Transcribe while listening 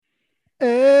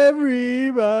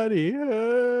Everybody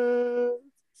hurts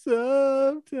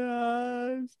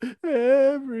sometimes.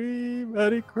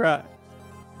 Everybody cries.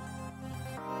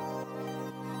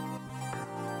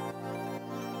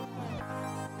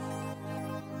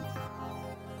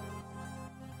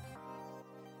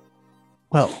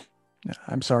 Well,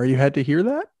 I'm sorry you had to hear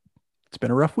that. It's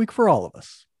been a rough week for all of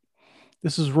us.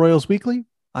 This is Royals Weekly.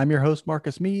 I'm your host,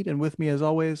 Marcus Mead, and with me, as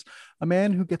always, a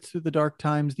man who gets through the dark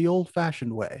times the old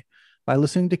fashioned way by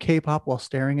listening to K pop while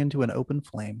staring into an open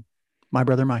flame. My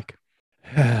brother, Mike.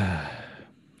 Hi,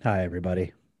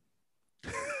 everybody.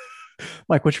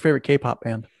 Mike, what's your favorite K pop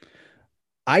band?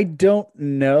 I don't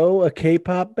know a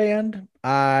K-pop band.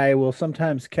 I will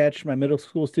sometimes catch my middle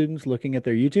school students looking at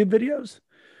their YouTube videos,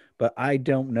 but I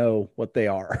don't know what they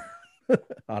are,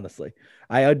 honestly.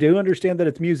 I do understand that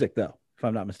it's music, though, if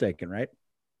I'm not mistaken, right?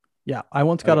 Yeah, I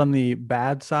once got Okay. on the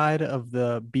bad side of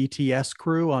the BTS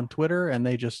crew on Twitter, and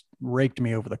they just raked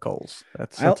me over the coals. I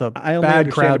That's a I only bad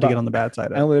understand crowd to get about on the bad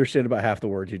side I of. only understand about half the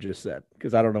words you just said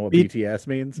because I don't know what B- BTS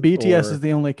means BTS is or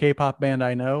the only K-pop band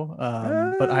I know,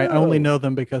 but I only oh know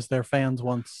them because their fans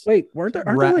once wait, aren't there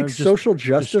like just social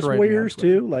justice destroyed me on warriors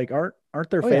Twitter. too? Like aren't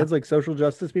their Oh yeah, fans like social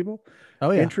justice people? oh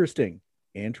yeah. Interesting.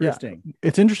 Yeah, Interesting.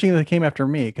 it's interesting that they came after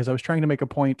me because I was trying to make a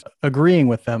point agreeing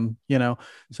with them,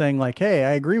 saying like, "Hey,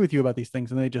 I agree with you about these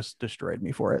things," and they just destroyed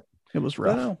me for it. It was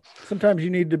rough. Well, sometimes you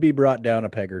need to be brought down a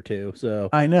peg or two. So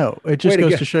I know. It way just to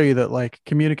goes go. to show you that like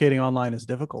communicating online is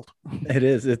difficult. It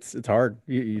is. It's hard.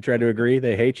 You try to agree,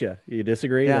 they hate you. You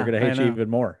disagree, they're Yeah, gonna I hate you know. even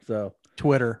more. So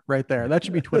Twitter right there. That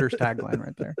should be Twitter's tagline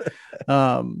right there.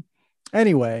 Um,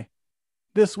 anyway,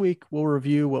 this week we'll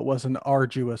review what was an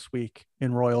arduous week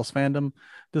in Royals fandom,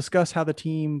 discuss how the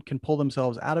team can pull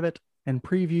themselves out of it, and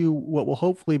preview what will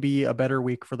hopefully be a better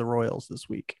week for the Royals this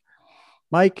week.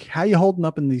 Mike, how you holding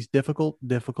up in these difficult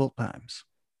times?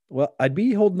 well, I'd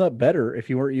be holding up better if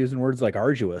you weren't using words like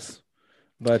arduous,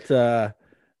 but I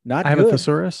not have a good.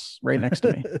 thesaurus right next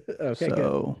to me, Okay, good.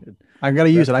 so Good. I've got to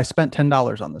use That it. I spent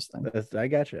 $10 on this thing. I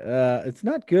got you. It's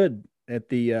not good at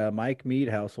the Mike Mead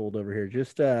household over here.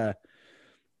 Just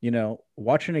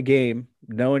watching a game,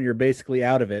 knowing you're basically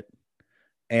out of it,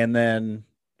 and then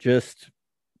just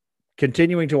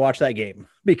continuing to watch that game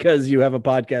because you have a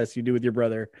podcast you do with your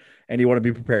brother and you want to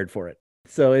be prepared for it.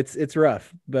 So it's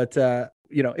rough, but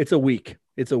it's a week.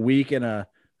 It's a week and a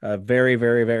very,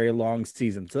 very, very long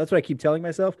season. So that's what I keep telling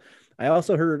myself. I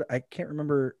also heard, I can't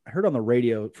remember, I heard on the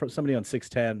radio from somebody on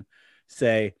 610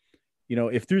 say,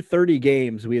 if through 30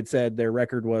 games we had said their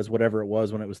record was whatever it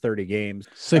was when it was 30 games.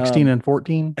 16 and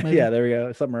 14, Yeah, maybe. there we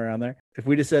go. Something around there. If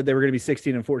we just said they were going to be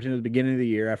 16 and 14 at the beginning of the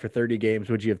year after 30 games,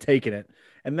 would you have taken it?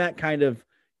 And that kind of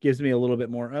gives me a little bit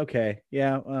more, okay,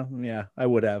 yeah, well, yeah, I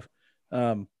would have.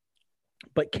 Um,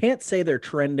 but can't say they're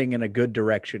trending in a good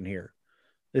direction here.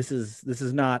 This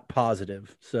is not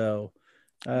positive. So,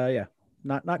 yeah,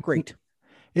 not great.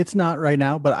 It's not right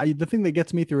now, but the thing that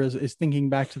gets me through is thinking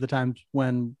back to the times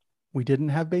when we didn't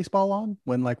have baseball on,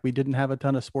 when like we didn't have a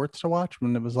ton of sports to watch,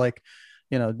 when it was like,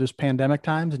 just pandemic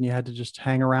times and you had to just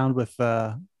hang around with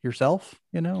yourself,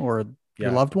 or your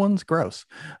Yeah, loved ones. Gross.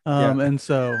 yeah. And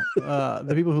so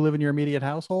the people who live in your immediate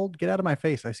household, get out of my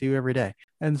face. I see you every day.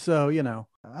 And so,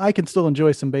 I can still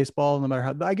enjoy some baseball no matter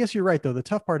how. I guess you're right though. The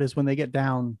tough part is when they get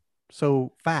down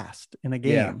so fast in a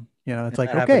Yeah, game. It's and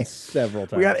like, that happens okay, several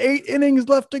we got times. 8 innings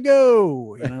left to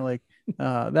go. Like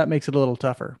that makes it a little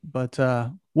tougher. But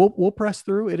we'll press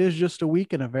through. It is just a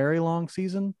week in a very long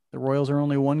season. The Royals are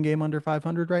only one game under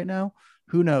 500 right now.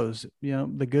 Who knows?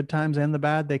 The good times and the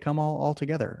bad, they come all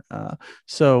together.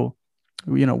 So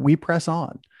we press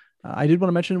on. I did want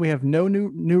to mention we have no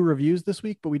new reviews this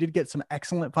week, but we did get some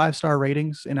excellent 5-star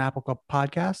ratings in Apple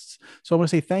Podcasts. So I want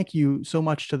to say thank you so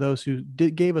much to those who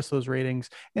gave us those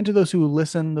ratings, and to those who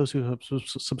listen, those who have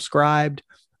subscribed,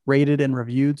 rated, and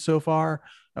reviewed so far.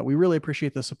 We really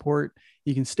appreciate the support.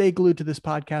 You can stay glued to this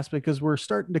podcast because we're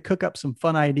starting to cook up some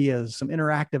fun ideas, some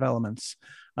interactive elements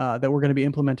that we're going to be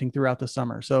implementing throughout the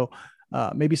summer. So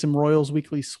maybe some Royals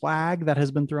Weekly swag that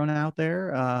has been thrown out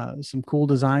there, some cool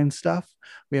design stuff.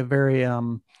 We have very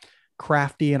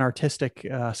crafty and artistic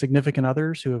significant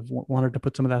others who have wanted to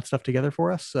put some of that stuff together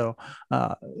for us. So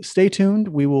stay tuned.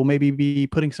 We will maybe be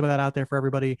putting some of that out there for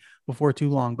everybody before too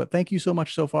long. But thank you so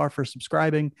much so far for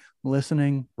subscribing,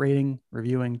 listening, rating,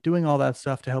 reviewing, doing all that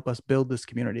stuff to help us build this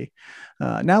community.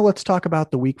 Now let's talk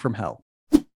about the week from hell.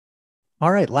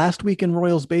 All right. Last week in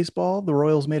Royals baseball, the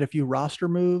Royals made a few roster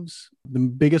moves. The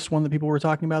biggest one that people were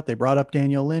talking about, they brought up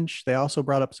Daniel Lynch. They also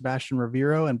brought up Sebastian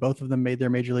Rivero, and both of them made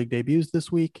their major league debuts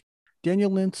this week.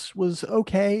 Daniel Lynch was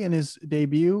okay in his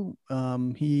debut.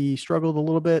 He struggled a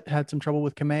little bit, had some trouble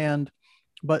with command.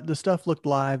 but the stuff looked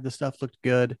live. The stuff looked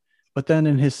good. But then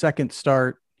in his second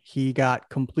start, he got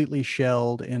completely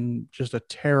shelled in just a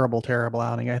terrible, terrible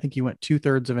outing. I think he went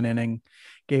 2/3 of an inning,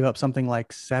 gave up something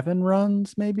like 7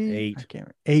 runs, maybe. I 8. can't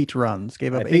remember. 8 runs,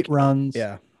 gave I up eight think, runs.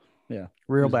 yeah. Yeah. It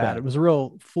Real was bad. bad. It was a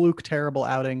real fluke, terrible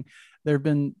outing. There have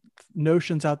been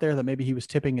notions out there that maybe he was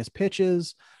tipping his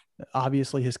pitches.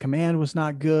 Obviously, his command was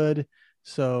not good.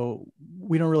 So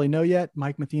we don't really know yet.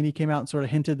 Mike Matheny came out and sort of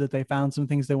hinted that they found some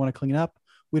things they want to clean up.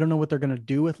 We don't know what they're going to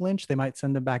do with Lynch. They might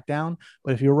send him back down.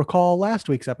 But if you'll recall last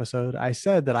week's episode, I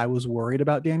said that I was worried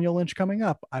about Daniel Lynch coming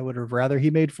up. I would have rather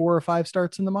he made 4 or 5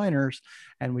 starts in the minors,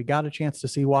 and we got a chance to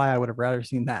see why I would have rather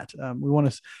seen that. We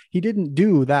want to. He didn't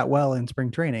do that well in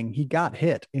spring training. He got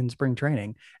hit in spring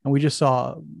training, and we just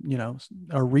saw,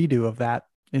 a redo of that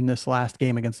in this last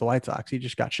game against the White Sox. He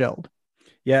just got shelled.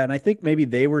 Yeah. And I think maybe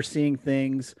they were seeing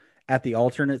things at the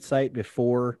alternate site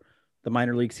before the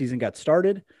minor league season got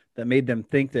started that made them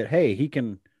think that, hey, he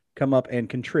can come up and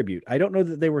contribute. I don't know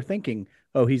that they were thinking,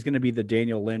 oh, he's going to be the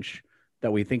Daniel Lynch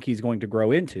that we think he's going to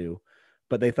grow into,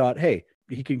 but they thought, hey,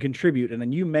 he can contribute. And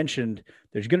then you mentioned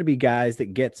there's going to be guys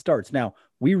that get starts. Now,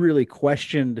 we really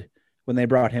questioned when they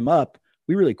brought him up,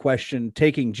 we really questioned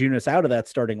taking Junis out of that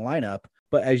starting lineup.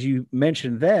 But as you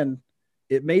mentioned then,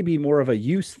 it may be more of a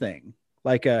use thing,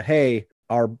 like hey,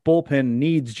 our bullpen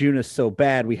needs Junis so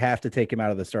bad, we have to take him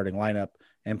out of the starting lineup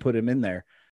and put him in there.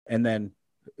 And then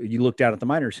you look down at the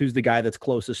minors, who's the guy that's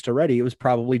closest to ready? It was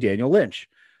probably Daniel Lynch.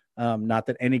 Not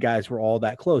that any guys were all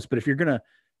that close, but if you're going to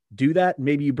do that,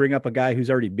 maybe you bring up a guy who's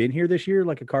already been here this year,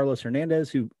 like a Carlos Hernandez,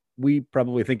 who we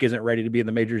probably think isn't ready to be in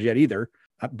the majors yet either,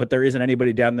 but there isn't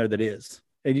anybody down there that is.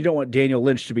 And you don't want Daniel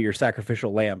Lynch to be your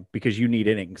sacrificial lamb because you need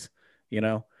innings. You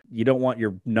don't want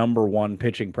your number one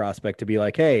pitching prospect to be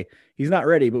like, hey, he's not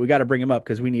ready, but we got to bring him up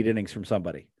because we need innings from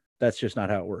somebody. That's just not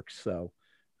how it works. So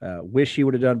wish he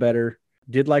would have done better.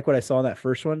 Did like what I saw in that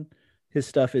first one. His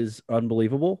stuff is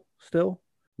unbelievable still.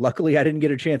 Luckily, I didn't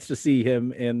get a chance to see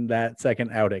him in that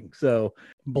second outing. So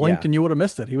blinked and you would have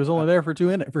missed it. He was only there for 2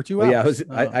 hours.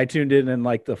 Yeah, I tuned in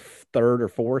like the third or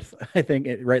fourth, I think,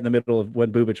 right in the middle of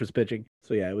when Bubic was pitching.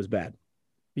 So yeah, it was bad.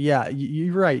 Yeah,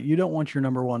 you're right. You don't want your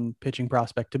number one pitching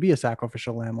prospect to be a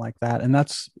sacrificial lamb like that. And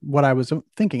that's what I was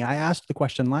thinking. I asked the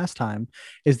question last time,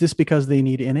 is this because they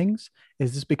need innings?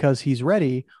 Is this because he's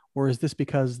ready? Or is this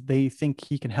because they think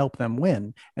he can help them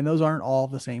win? And those aren't all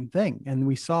the same thing. And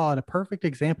we saw a perfect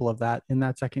example of that in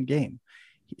that second game.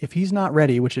 If he's not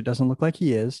ready, which it doesn't look like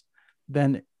he is,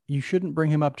 then you shouldn't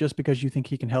bring him up just because you think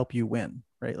he can help you win,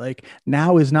 right? Like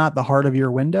now is not the heart of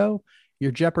your window.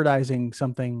 You're jeopardizing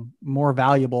something more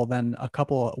valuable than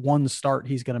one start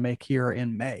he's going to make here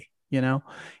in May.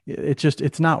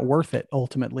 It's not worth it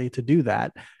ultimately to do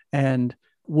that. And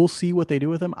we'll see what they do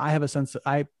with him. I have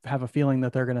a feeling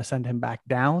that they're going to send him back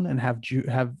down and have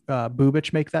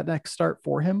Bubic make that next start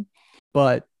for him.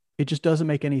 But it just doesn't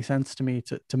make any sense to me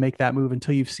to make that move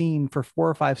until you've seen for 4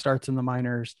 or 5 starts in the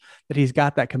minors that he's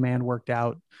got that command worked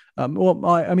out.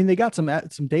 They got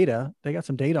some data. They got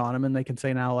some data on him, and they can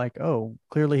say now, like, oh,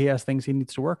 clearly he has things he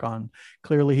needs to work on.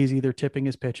 Clearly he's either tipping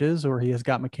his pitches or he has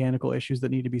got mechanical issues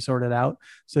that need to be sorted out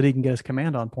so that he can get his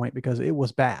command on point, because it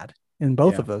was bad in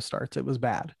both of those starts. It was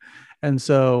bad. And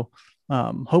so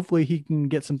hopefully he can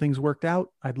get some things worked out.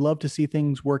 I'd love to see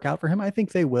things work out for him. I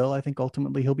think they will. I think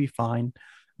ultimately he'll be fine.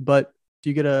 But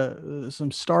do you get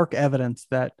some stark evidence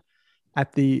that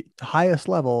at the highest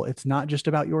level, it's not just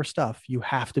about your stuff. You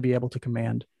have to be able to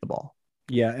command the ball.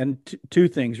 Yeah. And two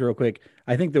things real quick.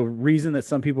 I think the reason that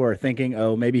some people are thinking,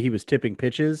 oh, maybe he was tipping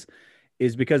pitches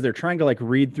is because they're trying to like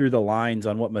read through the lines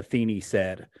on what Matheny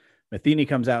said. Matheny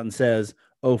comes out and says,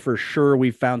 oh, for sure,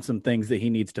 we found some things that he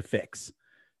needs to fix.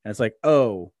 And it's like,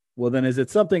 oh, well, then is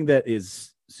it something that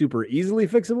is super easily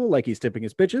fixable, like he's tipping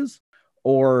his pitches,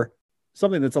 or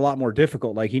something that's a lot more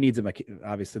difficult, like he needs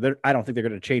obviously, I don't think they're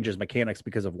going to change his mechanics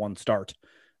because of one start,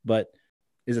 but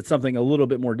is it something a little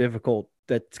bit more difficult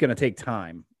that's going to take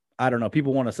time? I don't know.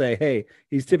 People want to say, hey,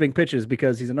 he's tipping pitches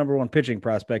because he's a number one pitching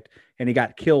prospect and he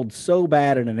got killed so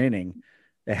bad in an inning.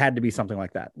 It had to be something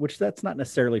like that, which that's not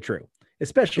necessarily true,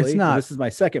 especially, this is my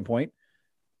second point,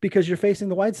 because you're facing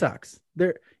the White Sox.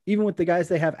 They're, even with the guys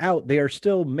they have out, they are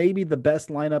still maybe the best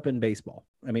lineup in baseball.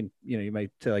 I mean, you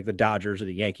might say like the Dodgers or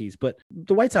the Yankees, but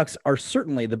the White Sox are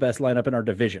certainly the best lineup in our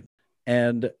division.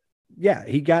 And yeah,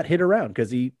 he got hit around because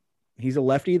he's a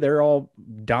lefty. They're all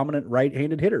dominant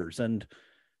right-handed hitters. And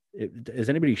is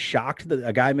anybody shocked that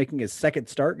a guy making his second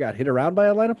start got hit around by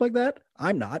a lineup like that?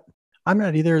 I'm not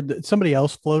either. Somebody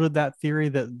else floated that theory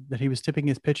that he was tipping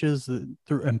his pitches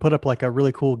through and put up like a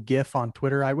really cool GIF on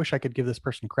Twitter. I wish I could give this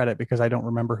person credit because I don't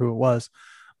remember who it was,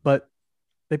 but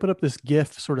they put up this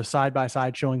GIF sort of side by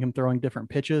side showing him throwing different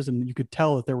pitches, and you could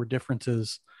tell that there were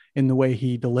differences in the way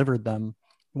he delivered them,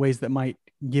 ways that might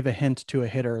give a hint to a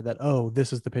hitter that, oh,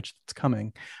 this is the pitch that's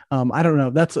coming. I don't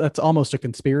know. That's almost a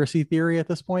conspiracy theory at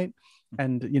this point.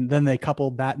 And then they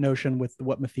coupled that notion with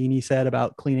what Matheny said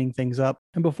about cleaning things up.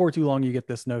 And before too long, you get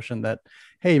this notion that,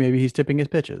 hey, maybe he's tipping his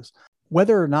pitches.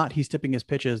 Whether or not he's tipping his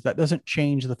pitches, that doesn't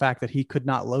change the fact that he could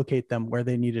not locate them where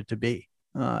they needed to be.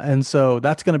 And so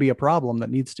that's going to be a problem that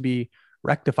needs to be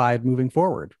rectified moving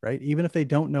forward, right? Even if they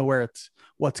don't know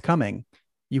what's coming,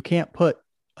 you can't put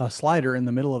a slider in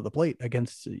the middle of the plate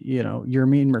against,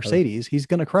 Yermin Mercedes. He's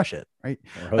going to crush it, right?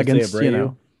 Against,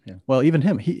 Abreu. Yeah. Well, even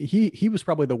him, he was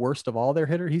probably the worst of all their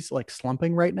hitter. He's like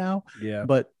slumping right now. Yeah.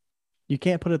 But you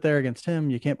can't put it there against him.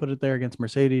 You can't put it there against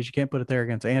Mercedes. You can't put it there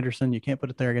against Anderson. You can't put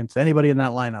it there against anybody in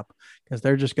that lineup because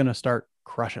they're just going to start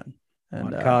crushing.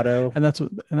 And that's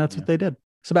what they did.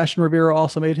 Sebastian Rivera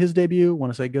also made his debut.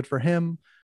 Want to say good for him.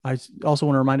 I also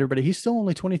want to remind everybody he's still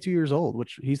only 22 years old,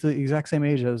 which he's the exact same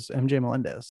age as MJ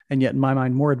Melendez, and yet in my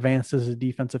mind more advanced as a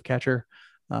defensive catcher,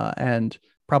 and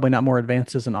probably not more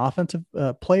advanced as an offensive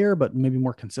player, but maybe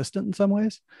more consistent in some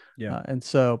ways. Yeah. And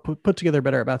so put together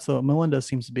better at bats. So Melendez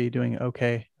seems to be doing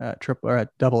okay at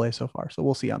AA so far. So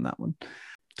we'll see on that one.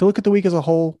 To look at the week as a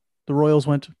whole, the Royals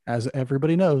went, as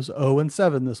everybody knows,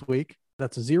 0-7 this week.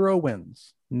 That's 0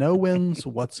 wins, no wins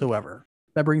whatsoever.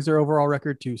 That brings their overall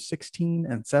record to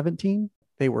 16-17.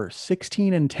 They were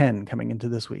 16-10 coming into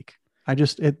this week.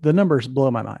 The numbers blow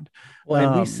my mind.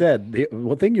 Well, and we said the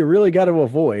one thing you really got to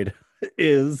avoid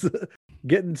is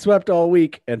getting swept all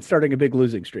week and starting a big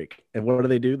losing streak. And what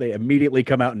do? They immediately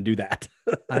come out and do that.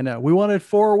 I know. We wanted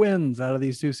 4 wins out of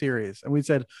these 2 series, and we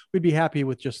said we'd be happy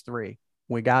with just 3.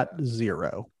 We got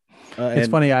 0. It's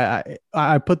funny.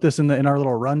 I put this in our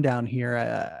little rundown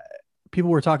here. People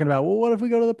were talking about, well, what if we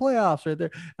go to the playoffs right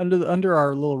there under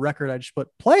our little record? I just put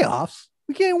playoffs.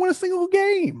 We can't win a single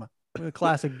game. A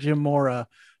classic Jim Mora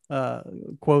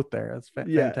quote there. That's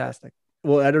fantastic.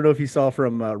 Well, I don't know if you saw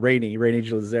from Rainey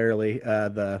Gilazzarelli,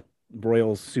 the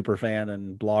Royals super fan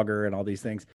and blogger and all these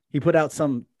things. He put out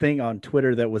something on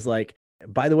Twitter that was like,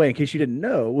 by the way, in case you didn't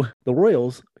know, the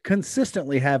Royals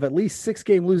consistently have at least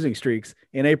 6-game losing streaks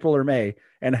in April or May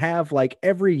and have like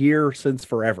every year since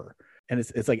forever. And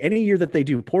it's like any year that they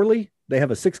do poorly, they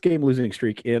have a 6-game losing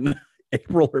streak in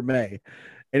April or May.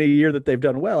 Any year that they've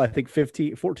done well, I think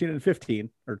 14 and 15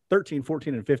 or 13,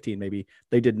 14 and 15, maybe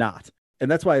they did not. And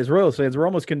that's why as Royals fans, we're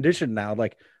almost conditioned now.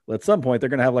 Like at some point they're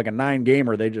going to have like a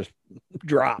 9-gamer. They just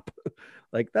drop.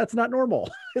 Like that's not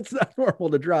normal. It's not normal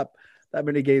to drop that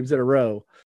many games in a row.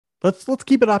 Let's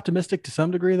keep it optimistic to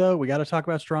some degree, though. We got to talk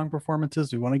about strong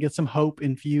performances. We want to get some hope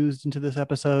infused into this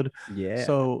episode. Yeah.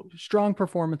 So strong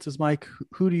performances, Mike.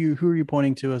 Who are you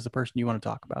pointing to as the person you want to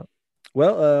talk about?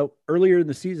 Well, earlier in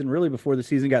the season, really before the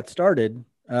season got started,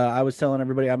 I was telling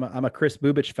everybody I'm a Chris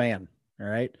Bubic fan. All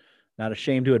right, not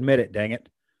ashamed to admit it. Dang it.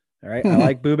 All right, I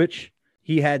like Bubic.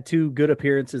 He had 2 good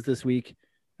appearances this week.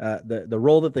 The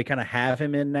role that they kind of have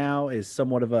him in now is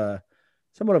somewhat of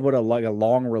what a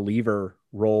long reliever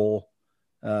role.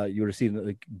 You would have seen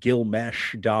like Gil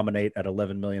Mesh dominate at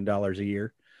 $11 million a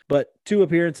year. But 2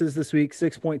 appearances this week,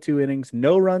 6.2 innings,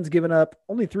 no runs given up,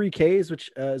 only 3 Ks, which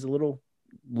is a little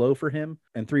low for him,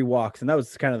 and 3 walks. And that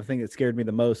was kind of the thing that scared me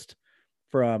the most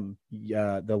from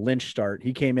the Lynch start.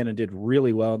 He came in and did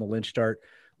really well in the Lynch start.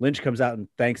 Lynch comes out and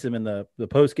thanks him in the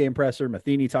post-game presser.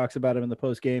 Matheny talks about him in the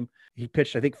post-game. He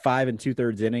pitched, I think, 5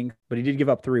 2/3 innings, but he did give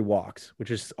up 3 walks,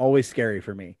 which is always scary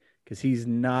for me because he's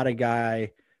not a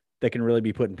guy that can really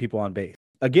be putting people on base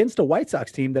against a White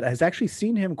Sox team that has actually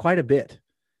seen him quite a bit.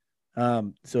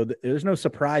 So there's no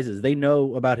surprises. They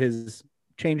know about his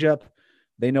changeup.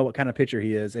 They know what kind of pitcher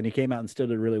he is, and he came out and still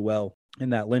did really well in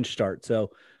that Lynch start.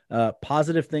 So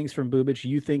positive things from Bubic.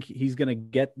 You think he's going to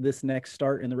get this next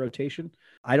start in the rotation?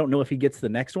 I don't know if he gets the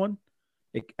next one.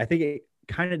 I think it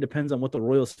kind of depends on what the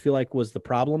Royals feel like was the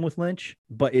problem with Lynch.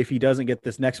 But if he doesn't get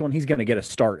this next one, he's going to get a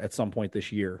start at some point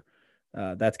this year.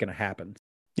 That's going to happen.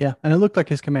 Yeah, and it looked like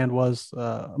his command was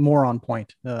more on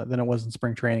point than it was in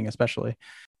spring training, especially.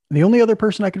 The only other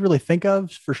person I could really think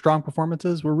of for strong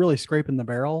performances, we're really scraping the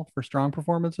barrel for strong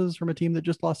performances from a team that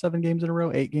just lost 7 games in a row,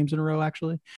 8 games in a row,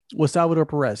 actually, was Salvador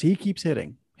Perez. He keeps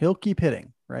hitting. He'll keep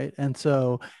hitting, right? And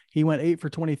so he went 8 for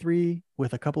 23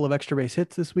 with a couple of extra base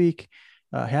hits this week.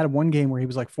 Had 1 game where he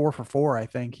was like 4 for 4. I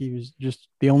think he was just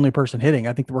the only person hitting.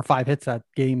 I think there were 5 hits that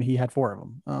game. He had 4 of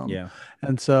them. Yeah.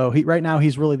 And so right now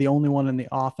he's really the only one in the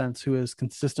offense who is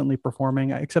consistently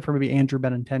performing, except for maybe Andrew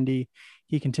Benintendi.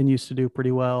 He continues to do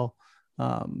pretty well.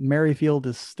 Merrifield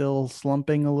is still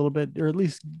slumping a little bit, or at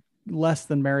least less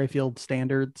than Merrifield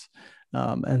standards.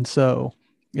 And so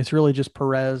It's really just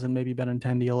Perez and maybe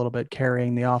Benintendi a little bit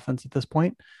carrying the offense at this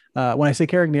point. When I say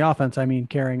carrying the offense, I mean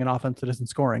carrying an offense that isn't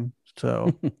scoring.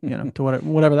 So, to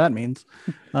whatever that means.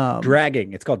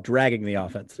 Dragging. It's called dragging the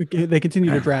offense. They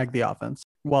continue to drag the offense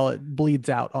while it bleeds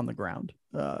out on the ground.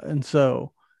 And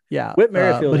so, yeah. Whit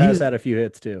Merrifield has had a few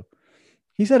hits too.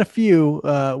 He's had a few,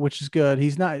 which is good.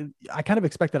 I kind of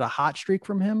expected a hot streak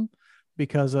from him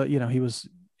because, he was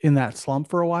in that slump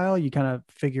for a while. You kind of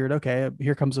figured, okay,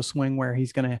 here comes a swing where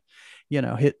he's going to,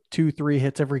 hit 2-3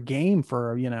 hits every game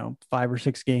for, 5 or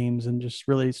 6 games and just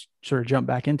really sort of jump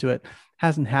back into it.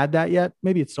 Hasn't had that yet.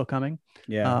 Maybe it's still coming.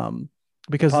 Yeah.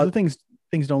 Because the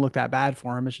things don't look that bad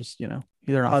for him. It's just,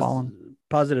 they're not falling.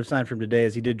 Positive sign from today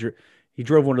is he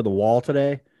drove one to the wall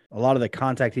today. A lot of the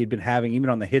contact he'd been having, even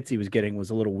on the hits he was getting, was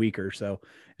a little weaker. So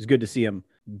it was good to see him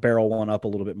barrel one up a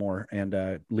little bit more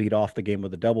and lead off the game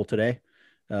with a double today.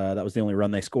 That was the only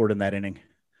run they scored in that inning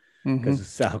because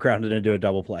Sal grounded into a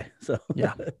double play. So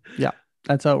yeah,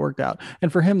 that's how it worked out.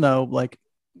 And for him though, like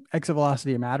exit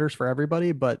velocity matters for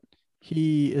everybody, but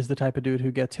he is the type of dude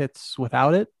who gets hits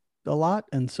without it a lot.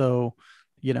 And so,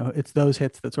 it's those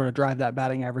hits that sort of drive that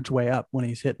batting average way up when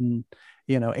he's hitting,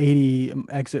 80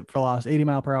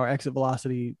 mile per hour exit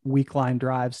velocity, weak line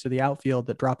drives to the outfield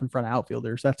that drop in front of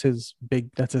outfielders. That's his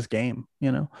game,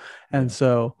 And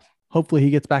so hopefully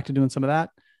he gets back to doing some of that.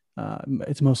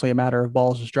 It's mostly a matter of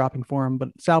balls just dropping for him, but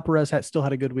Sal Perez still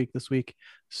had a good week this week.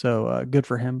 So good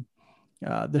for him.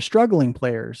 The struggling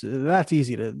players, that's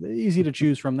easy to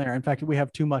choose from there. In fact, we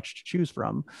have too much to choose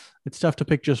from. It's tough to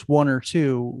pick just one or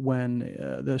two when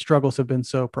the struggles have been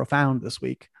so profound this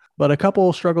week. But a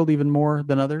couple struggled even more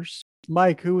than others.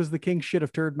 Mike, who was the king shit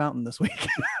of Turd Mountain this week?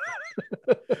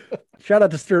 Shout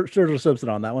out to Sturgill Simpson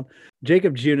on that one.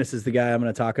 Jacob Junis is the guy I'm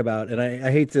going to talk about. And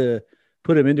I hate to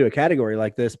put him into a category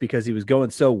like this because he was going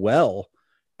so well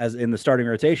as in the starting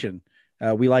rotation.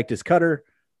 We liked his cutter.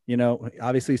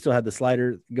 Obviously he still had the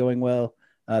slider going well.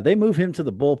 They move him to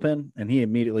the bullpen and he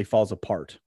immediately falls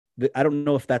apart. I don't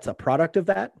know if that's a product of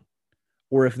that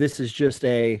or if this is just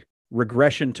a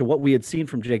regression to what we had seen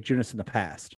from Jake Junis in the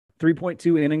past.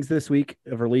 3.2 innings this week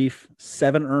of relief,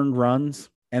 7 earned runs.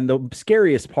 And the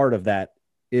scariest part of that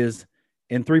is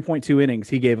in 3.2 innings,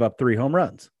 he gave up 3 home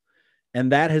runs.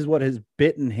 And that is what has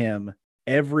bitten him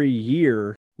every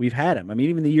year we've had him. I mean,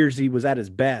 even the years he was at his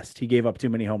best, he gave up too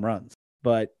many home runs.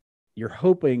 But you're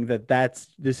hoping that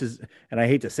and I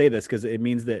hate to say this because it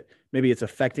means that maybe it's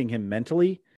affecting him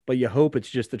mentally, but you hope it's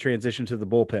just the transition to the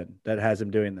bullpen that has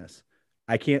him doing this.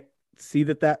 I can't see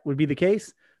that would be the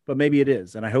case, but maybe it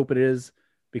is. And I hope it is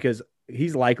because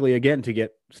he's likely again to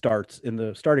get starts in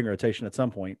the starting rotation at some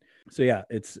point. So yeah,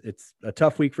 it's a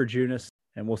tough week for Junis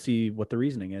and we'll see what the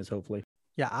reasoning is, hopefully.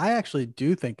 Yeah, I actually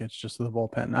do think it's just the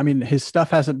bullpen. I mean, his stuff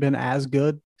hasn't been as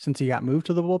good since he got moved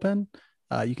to the bullpen.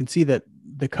 You can see that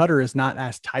the cutter is not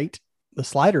as tight. The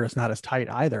slider is not as tight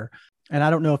either. And I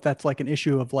don't know if that's like an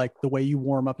issue of like the way you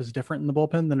warm up is different in the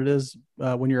bullpen than it is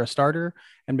when you're a starter.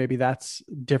 And maybe that's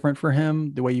different for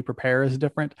him. The way you prepare is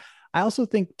different. I also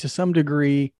think to some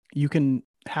degree, you can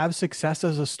have success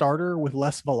as a starter with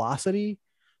less velocity.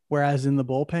 Whereas in the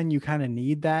bullpen, you kind of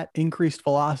need that increased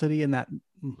velocity and that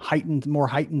more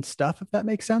heightened stuff, if that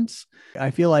makes sense.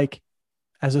 I feel like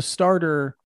as a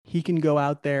starter, he can go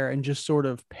out there and just sort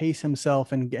of pace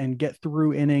himself and get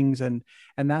through innings and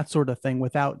that sort of thing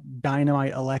without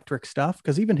dynamite electric stuff.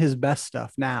 Cause even his best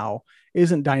stuff now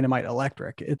isn't dynamite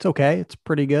electric. It's okay. It's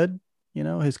pretty good.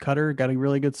 His cutter got a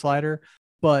really good slider,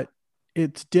 but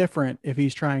it's different if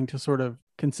he's trying to sort of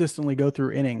consistently go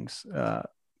through innings.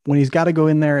 When he's got to go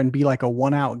in there and be like a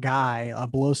 1-out guy, a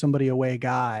blow somebody away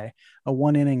guy, a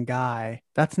 1-inning guy,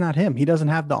 that's not him. He doesn't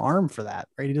have the arm for that,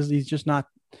 right?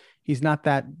 He's not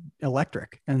that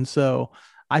electric. And so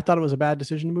I thought it was a bad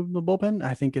decision to move him to the bullpen.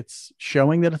 I think it's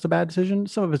showing that it's a bad decision.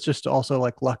 Some of it's just also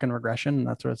like luck and regression and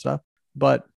that sort of stuff.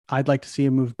 But I'd like to see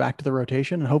him move back to the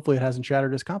rotation and hopefully it hasn't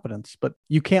shattered his confidence. But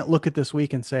you can't look at this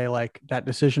week and say like that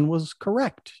decision was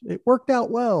correct. It worked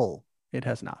out well. It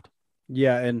has not.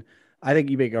 Yeah. And I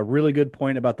think you make a really good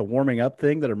point about the warming up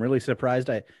thing that I'm really surprised.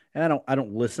 I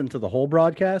don't listen to the whole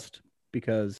broadcast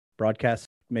because broadcasts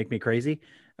make me crazy.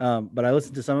 But I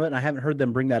listened to some of it and I haven't heard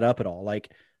them bring that up at all.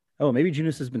 Like, oh, maybe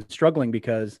Junis has been struggling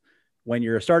because when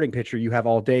you're a starting pitcher, you have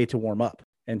all day to warm up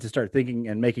and to start thinking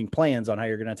and making plans on how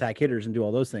you're going to attack hitters and do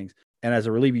all those things. And as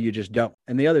a reliever, you just don't.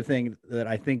 And the other thing that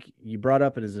I think you brought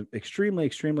up and is extremely,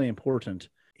 extremely important,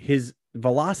 his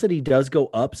velocity does go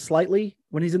up slightly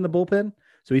when he's in the bullpen.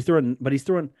 So he's throwing,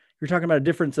 you're talking about a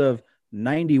difference of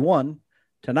 91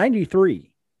 to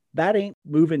 93. That ain't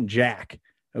moving jack.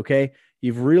 Okay.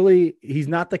 He's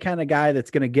not the kind of guy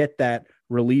that's going to get that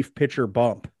relief pitcher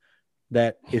bump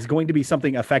that is going to be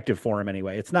something effective for him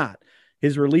anyway. It's not.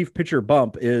 His relief pitcher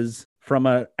bump is from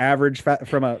a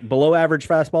below average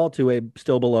fastball to a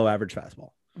still below average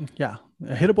fastball. Yeah.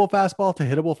 A hittable fastball to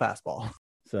hittable fastball.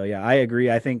 So yeah, I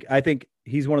agree. I think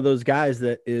he's one of those guys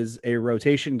that is a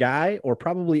rotation guy or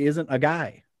probably isn't a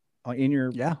guy on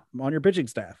your pitching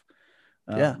staff.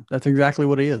 Yeah, that's exactly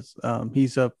what he is.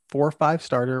 He's a 4 or 5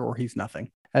 starter or he's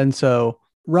nothing. And so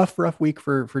rough week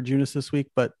for Junis this week,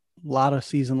 but a lot of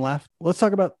season left. Let's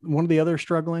talk about one of the other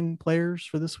struggling players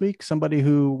for this week. Somebody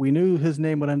who we knew his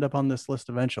name would end up on this list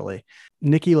eventually,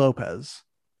 Nicky Lopez.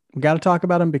 We got to talk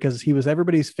about him because he was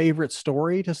everybody's favorite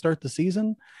story to start the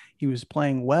season. He was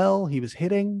playing well. He was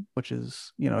hitting, which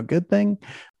is, a good thing,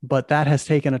 but that has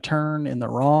taken a turn in the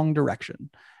wrong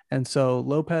direction. And so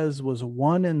Lopez was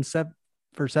 1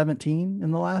 for 17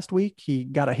 in the last week. He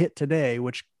got a hit today,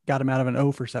 which got him out of an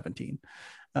 0 for 17.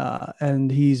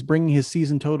 And he's bringing his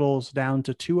season totals down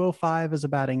to 205 as a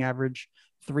batting average,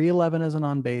 311 as an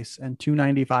on base, and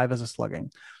 295 as a slugging.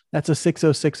 That's a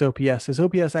 606 OPS. His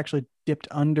OPS actually dipped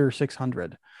under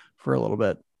 600 for a little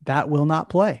bit. That will not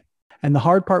play. And the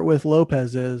hard part with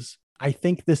Lopez is I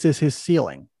think this is his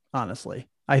ceiling, honestly.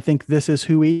 I think this is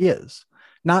who he is.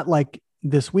 Not like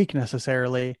this week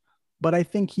necessarily, but I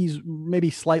think he's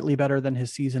maybe slightly better than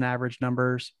his season average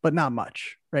numbers, but not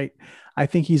much, right? I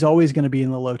think he's always going to be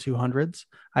in the low 200s.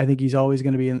 I think he's always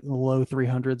going to be in the low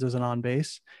 300s as an on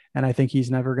base. And I think he's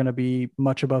never going to be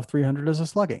much above 300 as a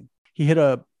slugging. He hit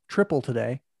a triple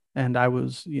today and I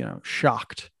was,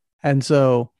 shocked. And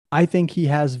so I think he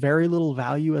has very little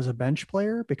value as a bench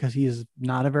player because he is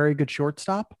not a very good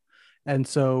shortstop. And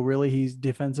so really he's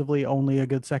defensively only a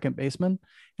good second baseman,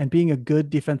 and being a good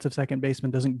defensive second baseman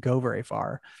doesn't go very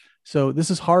far. So this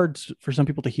is hard for some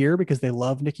people to hear because they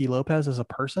love Nicky Lopez as a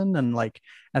person and like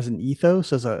as an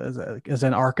ethos, as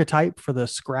an archetype for the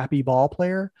scrappy ball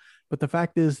player. But the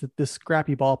fact is that this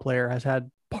scrappy ball player has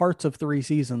had parts of 3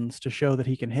 seasons to show that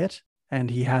he can hit, and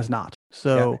he has not.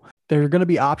 So there are going to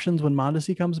be options when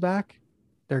Mondesi comes back.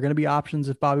 There are going to be options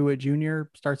if Bobby Witt Jr.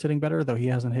 starts hitting better, though he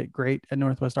hasn't hit great at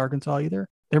Northwest Arkansas either.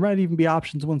 There might even be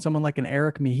options when someone like an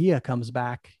Eric Mejia comes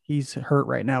back. He's hurt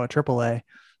right now at AAA,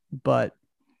 but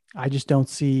I just don't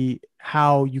see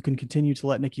how you can continue to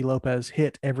let Nicky Lopez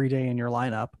hit every day in your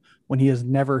lineup when he has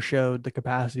never showed the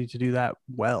capacity to do that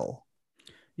well.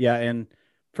 Yeah, and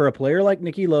for a player like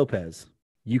Nicky Lopez,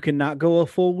 you cannot go a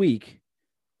full week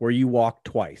where you walk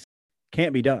twice.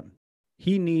 Can't be done.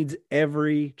 He needs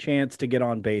every chance to get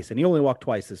on base, and he only walked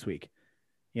twice this week.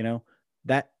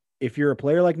 That if you're a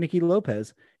player like Nicky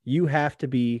Lopez, you have to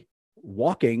be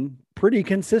walking pretty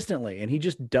consistently, and he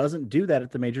just doesn't do that at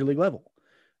the major league level.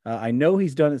 I know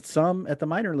he's done it some at the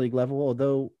minor league level,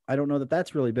 although I don't know that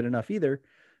that's really been enough either.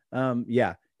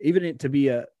 Even to be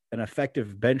an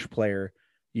effective bench player,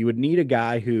 you would need a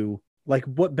guy who, like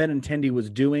what Benintendi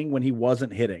was doing when he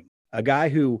wasn't hitting, a guy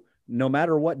who, no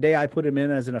matter what day I put him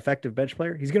in as an effective bench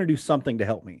player, he's going to do something to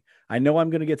help me. I know I'm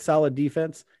going to get solid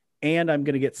defense, and I'm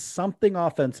going to get something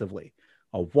offensively,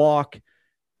 a walk,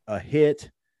 a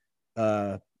hit,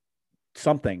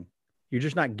 something. You're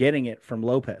just not getting it from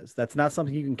Lopez. That's not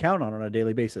something you can count on a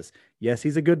daily basis. Yes,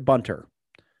 he's a good bunter.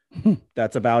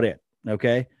 That's about it.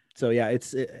 Okay. So yeah,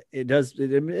 it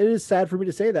is sad for me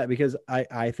to say that because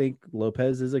I think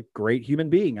Lopez is a great human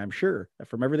being. I'm sure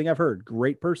from everything I've heard,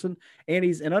 great person. And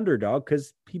he's an underdog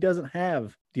because he doesn't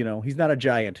have, he's not a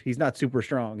giant. He's not super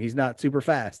strong. He's not super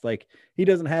fast. Like he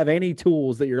doesn't have any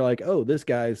tools that you're like, oh, this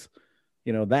guy's,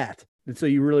 that. And so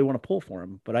you really want to pull for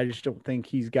him, but I just don't think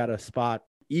he's got a spot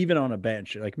even on a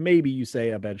bench. Like maybe you say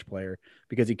a bench player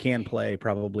because he can play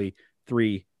probably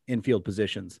 3 infield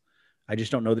positions. I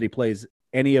just don't know that he plays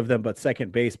any of them but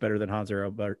second base better than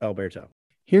Hanser Alberto.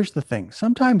 Here's the thing.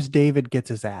 Sometimes David gets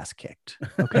his ass kicked.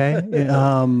 Okay.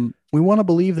 We want to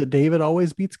believe that David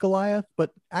always beats Goliath,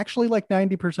 but actually like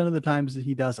 90% of the times that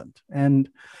he doesn't. And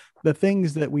the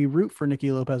things that we root for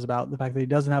Nicky Lopez about, the fact that he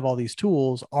doesn't have all these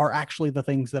tools, are actually the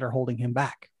things that are holding him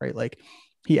back, right? Like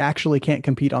he actually can't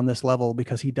compete on this level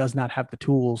because he does not have the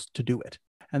tools to do it.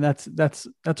 And that's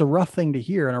a rough thing to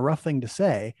hear and a rough thing to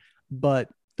say, but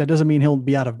that doesn't mean he'll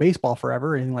be out of baseball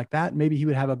forever or anything like that. Maybe he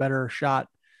would have a better shot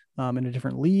in a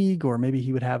different league, or maybe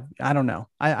he would have, I don't know.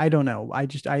 I don't know. I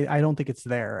don't think it's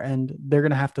there. And they're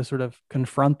going to have to sort of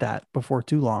confront that before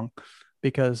too long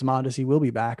because Mondesi will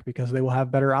be back because they will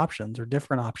have better options or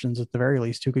different options at the very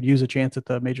least who could use a chance at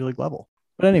the major league level.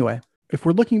 But anyway, if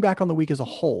we're looking back on the week as a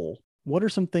whole, what are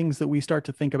some things that we start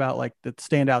to think about like that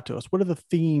stand out to us? What are the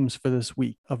themes for this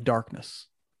week of darkness?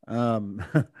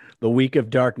 The week of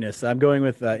darkness. I'm going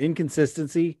with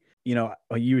inconsistency.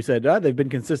 You said they've been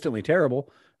consistently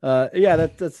terrible. Yeah,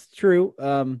 that's true.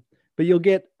 But but you'll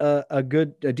get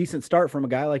a decent start from a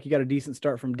guy like you got a decent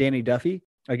start from Danny Duffy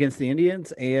against the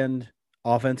Indians, and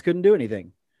offense couldn't do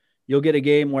anything. You'll get a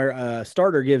game where a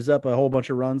starter gives up a whole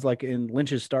bunch of runs, like in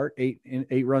Lynch's start, eight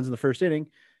runs in the first inning,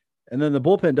 and then the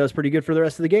bullpen does pretty good for the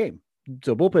rest of the game.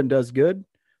 So bullpen does good.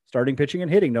 Starting pitching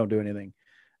and hitting don't do anything.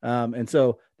 And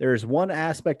so there's one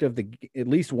aspect of at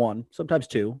least one, sometimes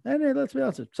two, and let's be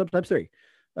honest, sometimes three,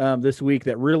 this week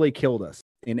that really killed us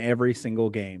in every single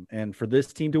game. And for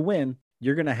this team to win,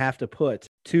 you're going to have to put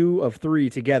 2 of 3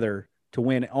 together to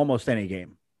win almost any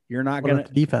game. You're not going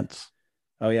to defense.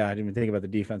 Oh yeah. I didn't even think about the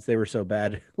defense. They were so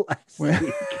bad last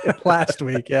week. Last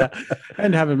week. Yeah.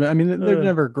 And haven't been, I mean, they're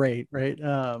never great. Right.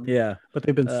 Yeah. But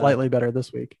they've been slightly better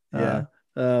this week. Yeah.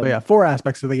 But yeah. 4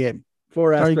 aspects of the game.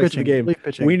 4 aspects of the game.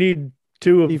 We need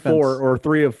 2 of defense. 4 or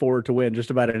 3 of 4 to win just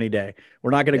about any day.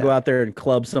 We're not going to go out there and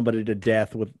club somebody to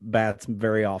death with bats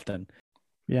very often.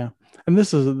 Yeah. And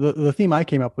this is the theme I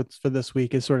came up with for this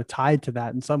week is sort of tied to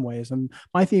that in some ways. And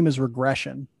my theme is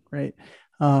regression, right?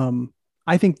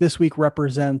 I think this week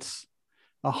represents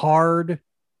a hard,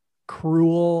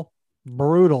 cruel,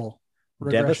 brutal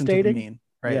regression to the mean,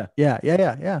 right?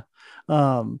 Yeah.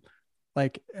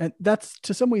 Like, and that's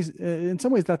in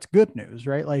some ways that's good news,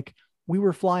 right? Like we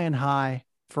were flying high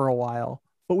for a while,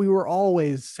 but we were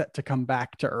always set to come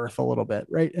back to earth a little bit.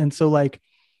 Right. And so like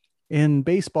in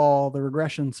baseball, the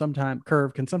regression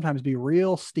curve can sometimes be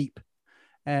real steep.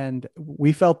 And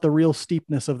we felt the real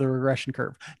steepness of the regression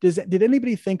curve. Did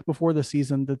anybody think before the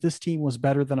season that this team was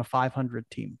better than a 500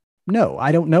 team? No,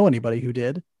 I don't know anybody who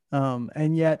did.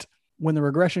 And yet when the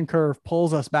regression curve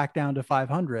pulls us back down to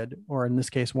 500, or in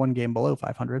this case, 1 game below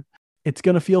 500, it's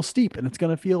going to feel steep and it's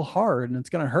going to feel hard and it's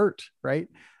going to hurt. Right.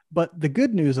 But the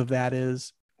good news of that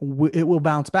is it will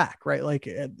bounce back, right? Like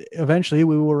eventually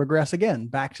we will regress again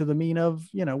back to the mean of,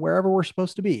 wherever we're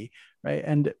supposed to be. Right.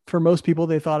 And for most people,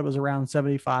 they thought it was around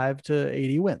 75 to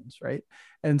 80 wins. Right.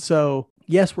 And so,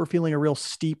 yes, we're feeling a real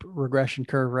steep regression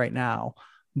curve right now,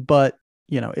 but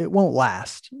it won't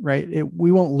last, right?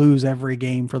 We won't lose every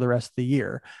game for the rest of the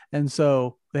year. And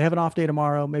so they have an off day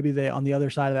tomorrow. Maybe on the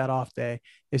other side of that off day,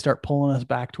 they start pulling us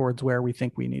back towards where we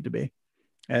think we need to be.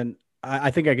 And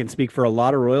I think I can speak for a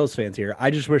lot of Royals fans here.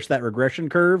 I just wish that regression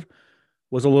curve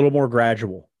was a little more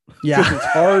gradual. Yeah. It's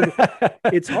hard.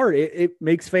 It's hard. It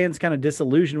makes fans kind of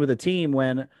disillusioned with a team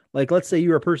when, like, let's say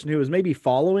you're a person who is maybe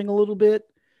following a little bit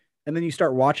and then you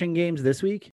start watching games this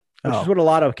week, which is what a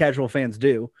lot of casual fans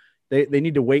do. They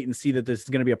need to wait and see that this is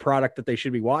going to be a product that they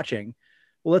should be watching.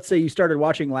 Well, let's say you started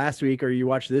watching last week or you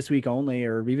watched this week only,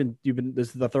 or even this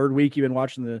is the 3rd week you've been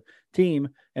watching the team,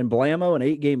 and blammo, an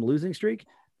 8-game losing streak.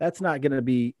 That's not going to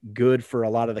be good for a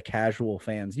lot of the casual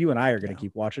fans. You and I are going to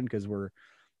keep watching because we're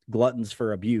gluttons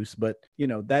for abuse, but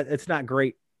that it's not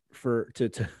great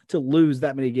to lose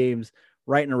that many games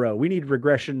right in a row. We need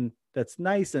regression that's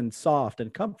nice and soft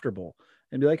and comfortable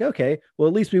and be like, okay, well,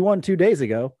 at least we won 2 days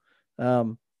ago.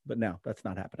 But no, that's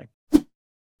not happening.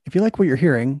 If you like what you're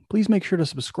hearing, please make sure to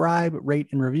subscribe, rate,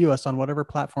 and review us on whatever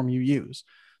platform you use.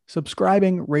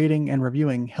 Subscribing, rating, and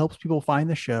reviewing helps people find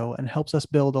the show and helps us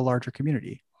build a larger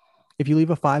community. If you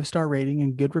leave a 5-star rating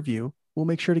and good review, we'll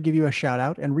make sure to give you a shout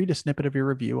out and read a snippet of your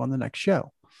review on the next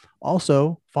show.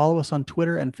 Also, follow us on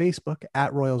Twitter and Facebook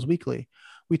at Royals Weekly.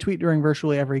 We tweet during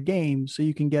virtually every game, so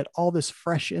you can get all this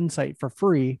fresh insight for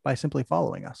free by simply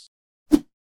following us.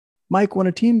 Mike, when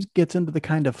a team gets into the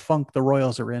kind of funk the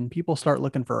Royals are in, people start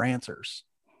looking for answers.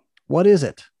 What is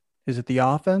it? Is it the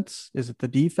offense? Is it the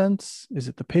defense? Is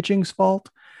it the pitching's fault?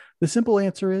 The simple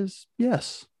answer is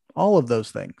yes, all of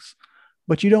those things.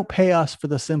 But you don't pay us for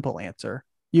the simple answer.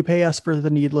 You pay us for the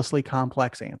needlessly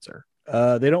complex answer.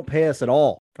 They don't pay us at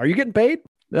all. Are you getting paid?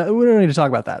 We don't need to talk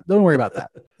about that. Don't worry about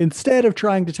that. Instead of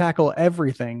trying to tackle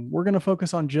everything, we're going to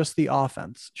focus on just the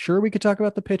offense. Sure, we could talk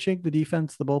about the pitching, the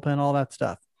defense, the bullpen, all that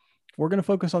stuff. We're going to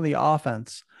focus on the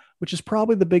offense, which is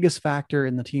probably the biggest factor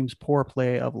in the team's poor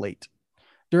play of late.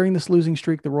 During this losing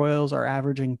streak, the Royals are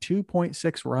averaging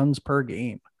 2.6 runs per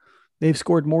game. They've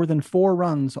scored more than 4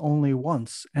 runs only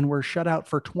once and were shut out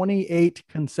for 28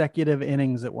 consecutive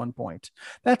innings at one point.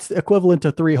 That's equivalent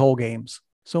to 3 whole games.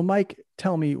 So, Mike,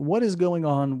 tell me, what is going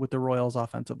on with the Royals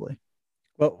offensively?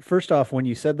 Well, first off, when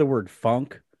you said the word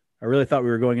funk, I really thought we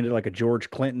were going into like a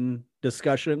George Clinton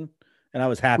discussion, and I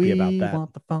was happy about that. We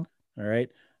want the funk. All right.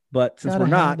 But since we're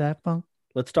not,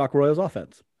 let's talk Royals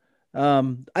offense.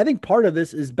 I think part of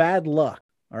this is bad luck.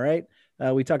 All right.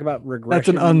 We talk about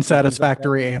regression. That's an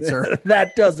unsatisfactory answer.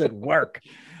 That doesn't work.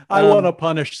 I want to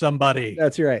punish somebody.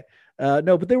 That's right.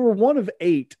 No, but they were 1 of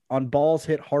 8 on balls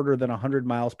hit harder than 100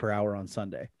 miles per hour on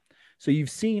Sunday. So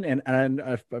you've seen, and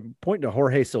I'm pointing to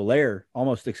Jorge Soler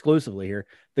almost exclusively here.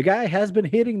 The guy has been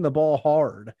hitting the ball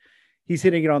hard. He's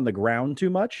hitting it on the ground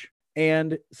too much.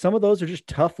 And some of those are just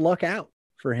tough luck out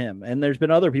for him. And there's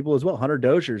been other people as well. Hunter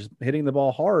Dozier's hitting the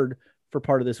ball hard for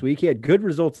part of this week. He had good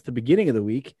results at the beginning of the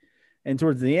week. And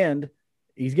towards the end,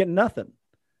 he's getting nothing.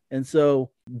 And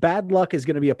so bad luck is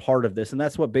going to be a part of this. And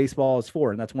that's what baseball is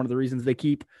for. And that's one of the reasons they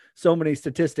keep so many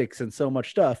statistics and so much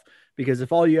stuff. Because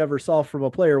if all you ever saw from a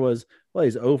player was, well,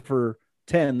 he's 0 for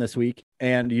 10 this week,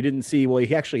 and you didn't see, well,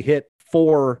 he actually hit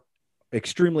 4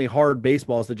 extremely hard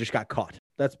baseballs that just got caught.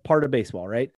 That's part of baseball,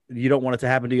 right? You don't want it to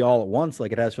happen to you all at once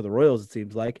like it has for the Royals, it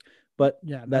seems like. But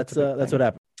yeah, that's what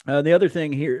happened. The other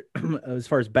thing here, as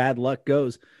far as bad luck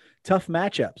goes, tough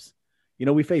matchups. You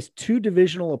know, we faced 2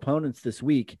 divisional opponents this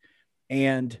week,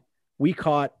 and we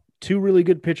caught 2 really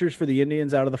good pitchers for the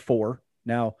Indians out of the 4.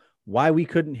 Now, why we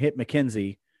couldn't hit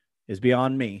McKenzie is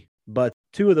beyond me. But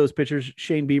 2 of those pitchers,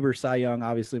 Shane Bieber, Cy Young,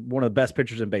 obviously one of the best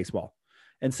pitchers in baseball.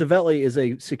 And Savelli is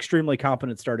a extremely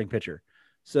competent starting pitcher.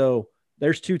 So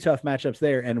there's 2 tough matchups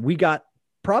there. And we got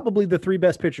probably the 3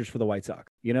 best pitchers for the White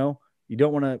Sox. You know, you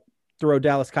don't want to throw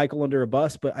Dallas Keuchel under a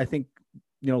bus, but I think,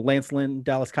 you know, Lance Lynn,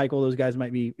 Dallas Keuchel, those guys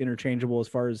might be interchangeable as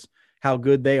far as how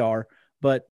good they are.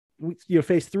 But you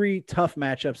face 3 tough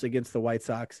matchups against the White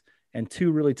Sox and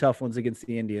 2 really tough ones against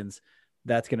the Indians.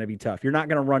 That's going to be tough. You're not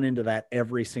going to run into that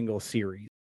every single series.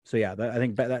 So yeah, I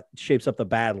think that shapes up the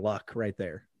bad luck right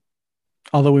there.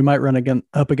 Although we might run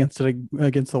up against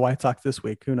the White Sox this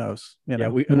week. Who knows? You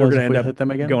know, we're going to end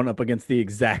up going up against the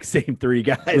exact same 3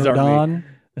 guys. Rodon,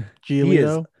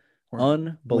 Giolito,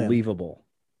 unbelievable.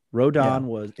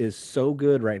 Rodon is so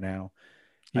good right now.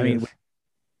 I mean,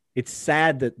 it's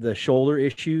sad that the shoulder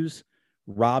issues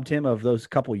robbed him of those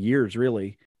couple years,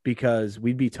 really, because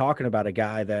we'd be talking about a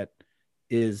guy that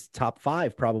is top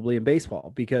 5 probably in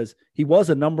baseball, because he was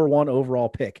a number 1 overall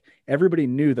pick. Everybody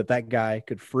knew that guy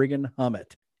could friggin' hum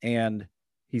it. And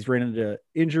he's ran into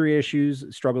injury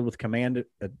issues, struggled with command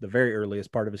at the very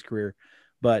earliest part of his career.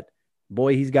 But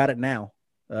boy, he's got it now.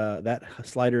 That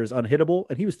slider is unhittable.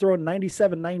 And he was throwing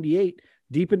 97, 98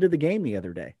 deep into the game the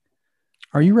other day.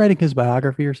 Are you writing his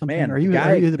biography or something? Man, are you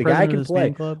the guy can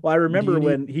play. Well, I remember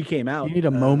when he came out. You need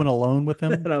a moment alone with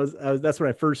him. And that's when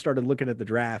I first started looking at the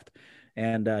draft.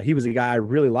 And he was a guy I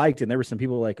really liked. And there were some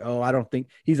people like, oh, I don't think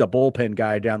he's a bullpen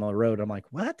guy down the road. I'm like,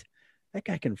 what? That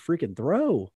guy can freaking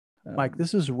throw. Mike,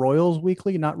 this is Royals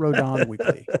Weekly, not Rodon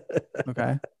Weekly.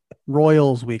 Okay.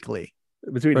 Royals Weekly.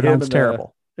 Between Rodon's him and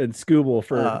terrible. And Skubal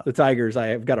for the Tigers, I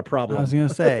have got a problem. I was going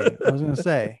to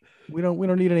say, we don't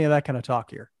need any of that kind of talk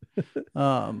here.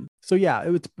 So yeah,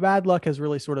 it's bad luck has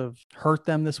really sort of hurt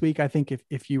them this week. I think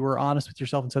if you were honest with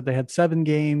yourself and said they had 7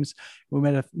 games, we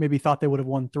might have maybe thought they would have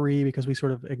won 3, because we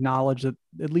sort of acknowledged that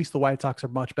at least the White Sox are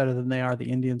much better than they are.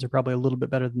 The Indians are probably a little bit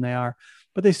better than they are,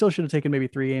 but they still should have taken maybe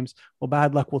 3 games. Well,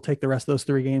 bad luck will take the rest of those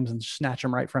 3 games and snatch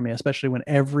them right from you, especially when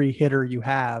every hitter you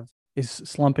have is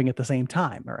slumping at the same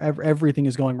time, or everything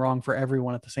is going wrong for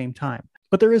everyone at the same time.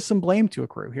 But there is some blame to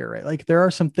accrue here, right? Like, there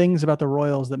are some things about the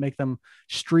Royals that make them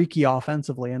streaky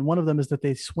offensively. And one of them is that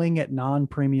they swing at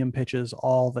non-premium pitches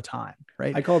all the time,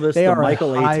 right? I call this the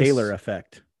Michael A. Taylor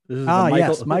effect. This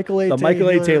is Michael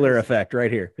A. Taylor effect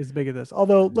right here is big of this.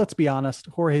 Although, let's be honest,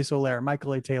 Jorge Soler,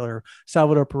 Michael A. Taylor,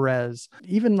 Salvador Perez,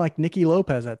 even like Nicky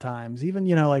Lopez at times, even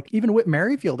Whit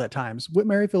Merrifield at times. Whit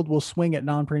Merrifield will swing at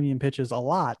non-premium pitches a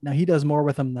lot. Now, he does more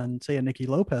with them than, say, a Nicky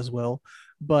Lopez will,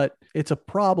 but it's a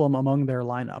problem among their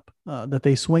lineup that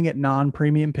they swing at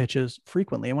non-premium pitches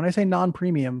frequently. And when I say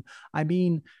non-premium, I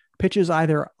mean pitches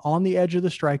either on the edge of the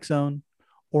strike zone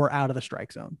or out of the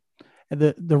strike zone.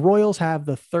 The Royals have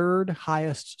the 3rd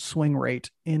highest swing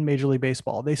rate in Major League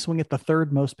Baseball. They swing at the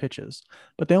 3rd most pitches,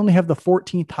 but they only have the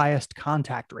 14th highest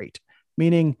contact rate,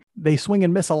 meaning they swing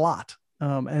and miss a lot.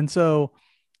 And so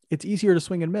it's easier to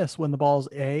swing and miss when the ball's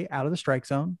A, out of the strike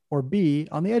zone, or B,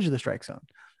 on the edge of the strike zone.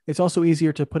 It's also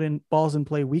easier to put in balls in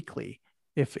play weakly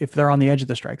if they're on the edge of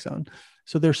the strike zone.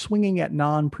 So they're swinging at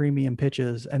non-premium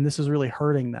pitches, and this is really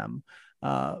hurting them.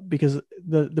 Because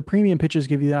the premium pitches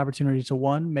give you the opportunity to,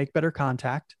 1, make better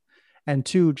contact, and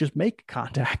 2, just make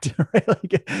contact, right?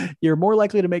 Like, you're more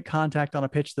likely to make contact on a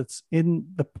pitch that's in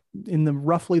the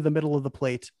roughly the middle of the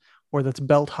plate, or that's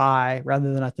belt high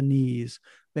rather than at the knees,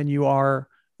 than you are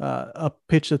a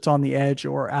pitch that's on the edge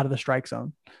or out of the strike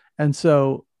zone. And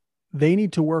so they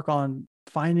need to work on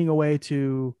finding a way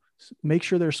to make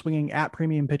sure they're swinging at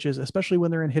premium pitches, especially when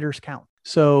they're in hitters count.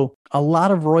 So a lot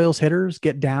of Royals hitters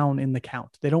get down in the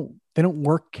count. They don't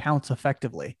work counts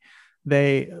effectively.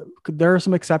 There are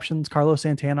some exceptions. Carlos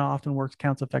Santana often works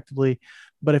counts effectively,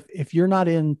 but if you're not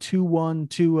in 2-1,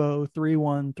 2-0,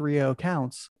 3-1, 3-0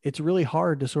 counts, it's really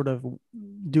hard to sort of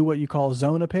do what you call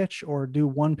zone a pitch or do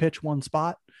one pitch, one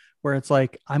spot, where it's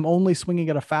like I'm only swinging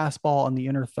at a fastball on the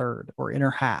inner third or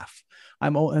inner half.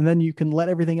 And then you can let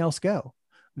everything else go.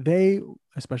 They,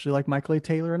 especially like Michael A.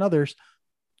 Taylor and others,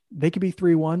 they could be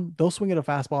 3-1. They'll swing at a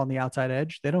fastball on the outside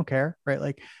edge. They don't care, right?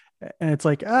 Like, and it's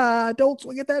like, don't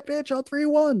swing at that pitch on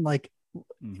 3-1. Like,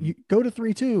 you go to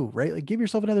 3-2, right? Like, give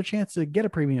yourself another chance to get a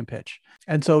premium pitch.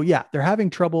 And so, yeah, they're having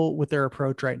trouble with their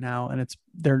approach right now, and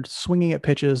they're swinging at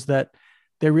pitches that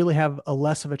they really have a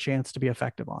less of a chance to be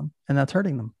effective on, and that's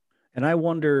hurting them. And I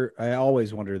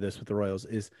always wonder this with the Royals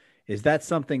is that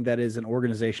something that is an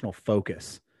organizational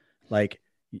focus? Like,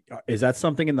 is that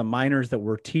something in the minors that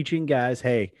we're teaching guys?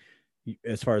 Hey,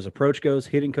 as far as approach goes,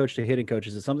 hitting coach to hitting coach,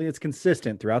 is it something that's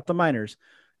consistent throughout the minors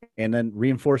and then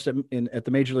reinforced at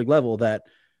the major league level that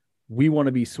we want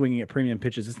to be swinging at premium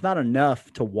pitches? It's not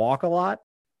enough to walk a lot.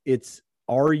 It's,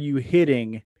 are you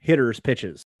hitting hitters'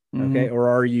 pitches? Okay. Or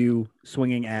are you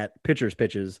swinging at pitchers'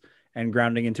 pitches and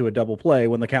grounding into a double play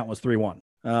when the count was 3-1?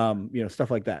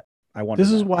 Stuff like that. I wonder.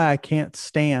 This is why I can't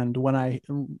stand when I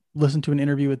listen to an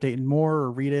interview with Dayton Moore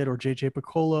or read it, or JJ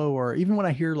Piccolo, or even when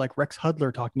I hear like Rex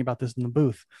Hudler talking about this in the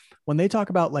booth. When they talk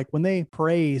about, like, when they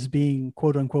praise being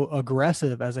quote unquote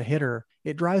aggressive as a hitter,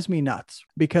 it drives me nuts,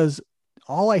 because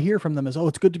all I hear from them is, oh,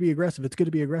 it's good to be aggressive. It's good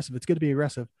to be aggressive. It's good to be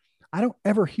aggressive. I don't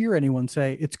ever hear anyone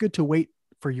say it's good to wait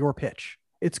for your pitch.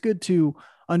 It's good to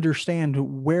understand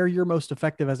where you're most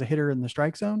effective as a hitter in the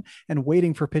strike zone and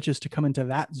waiting for pitches to come into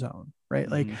that zone. Right.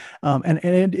 Like, and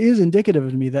it is indicative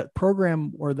to me that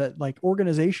program, or that like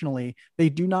organizationally, they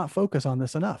do not focus on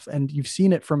this enough. And you've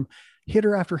seen it from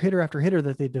hitter after hitter after hitter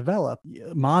that they develop.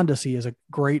 Mondesi is a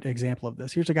great example of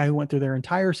this. Here's a guy who went through their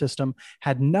entire system,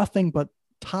 had nothing but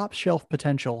top shelf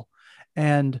potential,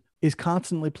 and is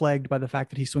constantly plagued by the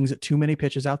fact that he swings at too many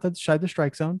pitches outside the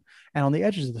strike zone and on the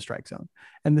edges of the strike zone.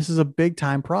 And this is a big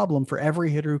time problem for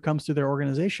every hitter who comes through their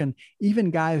organization,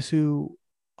 even guys who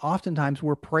oftentimes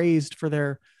were praised for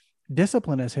their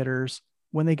discipline as hitters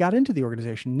when they got into the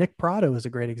organization. Nick Prado is a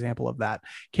great example of that.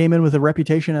 Came in with a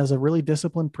reputation as a really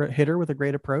disciplined hitter with a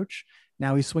great approach.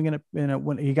 Now he's swinging it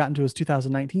when he got into his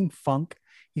 2019 funk.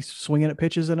 He's swinging at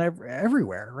pitches and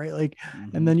everywhere, right? Like,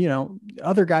 and then,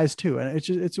 other guys too. And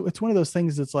it's one of those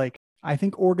things that's like, I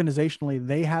think organizationally,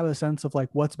 they have a sense of like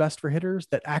what's best for hitters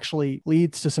that actually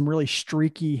leads to some really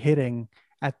streaky hitting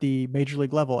at the major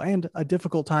league level, and a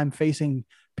difficult time facing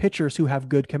pitchers who have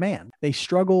good command. They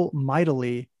struggle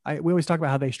mightily. We always talk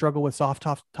about how they struggle with soft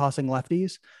tossing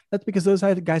lefties. That's because those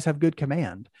guys have good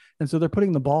command. And so they're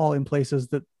putting the ball in places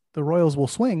that the Royals will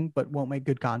swing, but won't make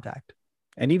good contact.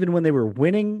 And even when they were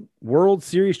winning World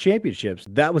Series championships,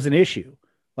 that was an issue.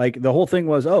 Like, the whole thing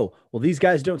was, oh, well, these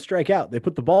guys don't strike out. They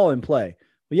put the ball in play.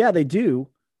 Well, yeah, they do,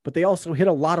 but they also hit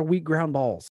a lot of weak ground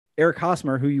balls. Eric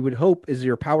Hosmer, who you would hope is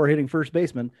your power hitting first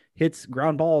baseman, hits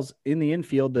ground balls in the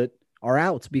infield that are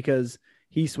outs because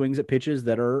he swings at pitches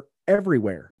that are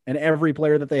everywhere. And every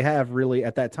player that they have really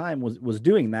at that time was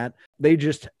doing that. They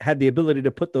just had the ability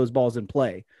to put those balls in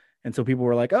play. And so people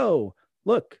were like, oh,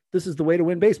 look, this is the way to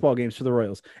win baseball games for the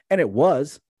Royals. And it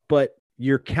was, but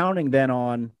you're counting then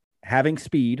on having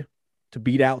speed to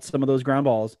beat out some of those ground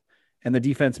balls and the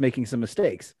defense making some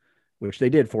mistakes, which they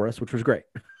did for us, which was great.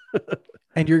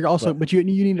 And you're also, but you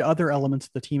need other elements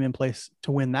of the team in place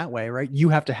to win that way, right? You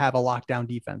have to have a lockdown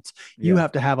defense. You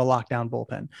have to have a lockdown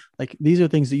bullpen. Like, these are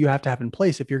things that you have to have in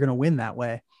place if you're going to win that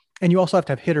way. And you also have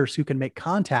to have hitters who can make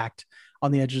contact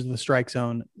on the edges of the strike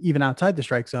zone, even outside the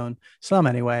strike zone, some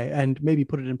anyway, and maybe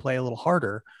put it in play a little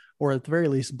harder, or at the very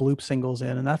least bloop singles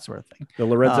in and that sort of thing. The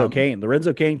Lorenzo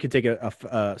Cain could take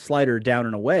a slider down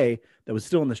and away that was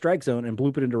still in the strike zone and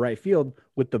bloop it into right field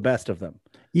with the best of them.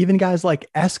 Even guys like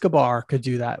Escobar could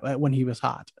do that when he was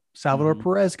hot. Salvador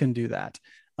Perez can do that.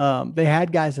 They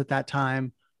had guys at that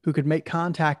time who could make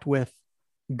contact with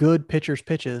good pitchers'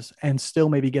 pitches and still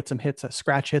maybe get some hits,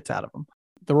 scratch hits out of them.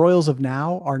 The Royals of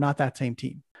now are not that same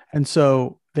team. And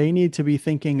so they need to be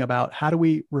thinking about, how do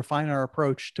we refine our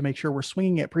approach to make sure we're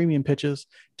swinging at premium pitches,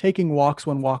 taking walks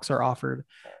when walks are offered,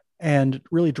 and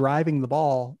really driving the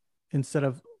ball instead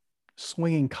of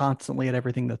swinging constantly at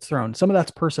everything that's thrown. Some of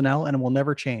that's personnel and it will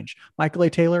never change. Michael A.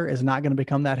 Taylor is not going to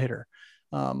become that hitter.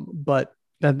 But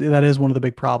that is one of the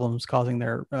big problems causing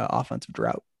their offensive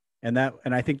drought. And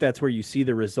I think that's where you see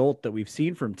the result that we've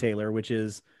seen from Taylor, which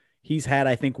is he's had,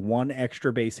 I think, one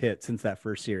extra base hit since that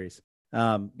first series.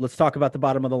 Let's talk about the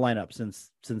bottom of the lineup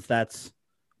since that's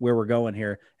where we're going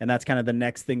here. And that's kind of the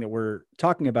next thing that we're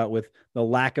talking about with the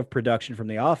lack of production from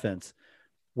the offense.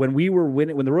 when we were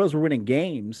winning, when the Royals were winning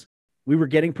games, we were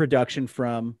getting production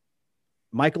from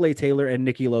Michael A. Taylor and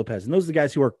Nicky Lopez. And those are the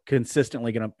guys who are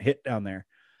consistently going to hit down there.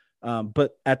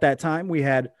 But at that time we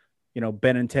had,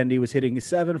 Benintendi was hitting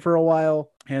 7 for a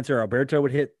while. Hanser Alberto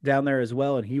would hit down there as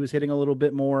well, and he was hitting a little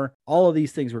bit more. All of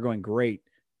these things were going great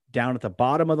down at the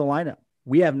bottom of the lineup.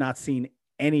 We have not seen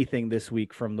anything this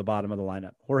week from the bottom of the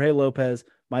lineup. Jorge Lopez,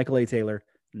 Michael A. Taylor,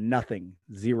 nothing,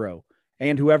 0.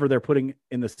 And whoever they're putting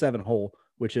in the 7 hole,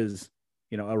 which is,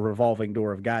 a revolving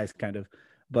door of guys kind of.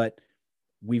 But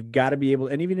we've got to be able,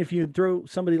 and even if you throw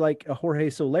somebody like a Jorge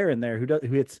Soler in there who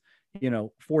hits,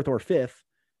 4th or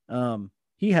 5th,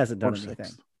 he hasn't done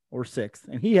anything. Or 6th,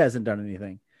 and he hasn't done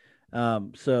anything.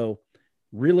 So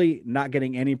really not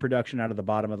getting any production out of the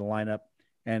bottom of the lineup.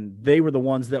 And they were the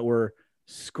ones that were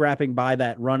scrapping by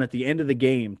that run at the end of the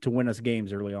game to win us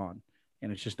games early on.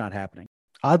 And it's just not happening.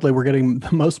 Oddly, we're getting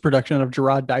the most production out of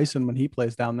Gerard Dyson when he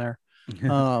plays down there.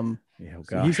 So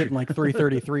he's hitting like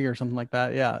 333 or something like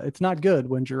that. Yeah, it's not good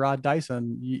when Gerard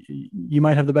Dyson, you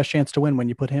might have the best chance to win when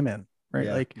you put him in.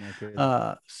 Right.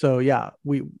 Yeah, so yeah,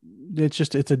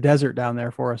 it's a desert down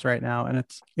there for us right now. And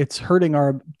it's hurting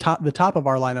the top of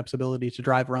our lineup's ability to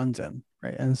drive runs in.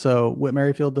 Right. And so Whit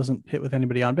Merrifield doesn't hit with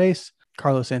anybody on base.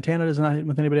 Carlos Santana does not hit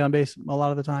with anybody on base a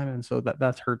lot of the time. And so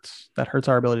that hurts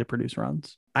our ability to produce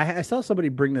runs. I saw somebody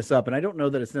bring this up, and I don't know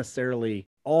that it's necessarily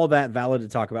all that valid to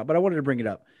talk about, but I wanted to bring it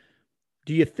up.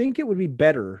 Do you think it would be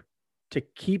better to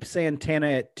keep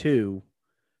Santana at 2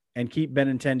 and keep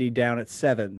Benintendi down at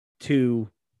 7 to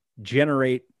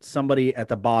generate somebody at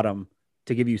the bottom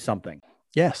to give you something?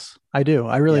 Yes, I do.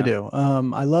 I really do.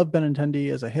 I love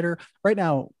Benintendi as a hitter. Right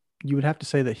now, you would have to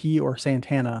say that he or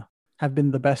Santana have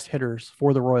been the best hitters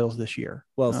for the Royals this year.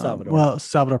 Well,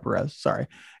 Salvador Perez. Sorry.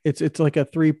 It's like a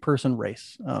 3-person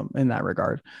race in that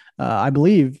regard. I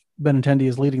believe Benintendi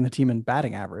is leading the team in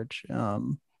batting average.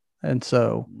 And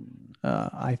so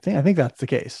I think that's the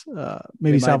case.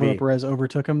 Maybe Salvador Perez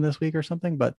overtook him this week or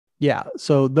something, but yeah.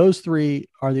 So those 3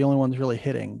 are the only ones really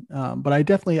hitting. But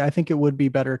I think it would be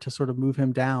better to sort of move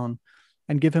him down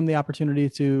and give him the opportunity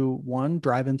to, 1,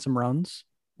 drive in some runs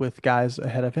with guys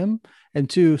ahead of him, and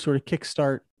 2, sort of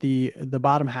kickstart the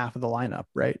bottom half of the lineup.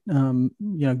 Right.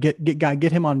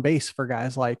 Get him on base for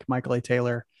guys like Michael A.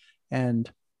 Taylor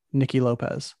and Nicky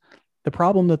Lopez. The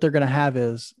problem that they're going to have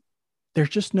is there's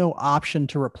just no option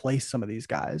to replace some of these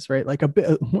guys, right? Like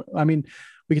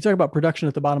we could talk about production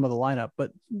at the bottom of the lineup,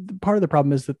 but part of the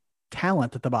problem is the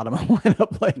talent at the bottom of the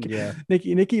lineup.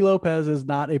 Nicky Lopez is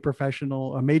not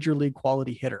a major league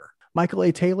quality hitter. Michael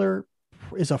A. Taylor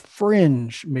is a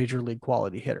fringe major league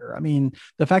quality hitter. I mean,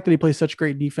 the fact that he plays such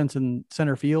great defense in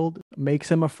center field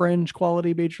makes him a fringe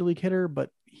quality major league hitter, but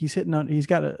he's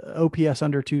got an OPS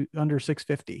under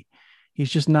 650. He's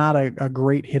just not a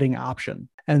great hitting option.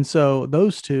 And so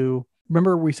those 2,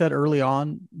 remember we said early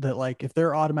on that like if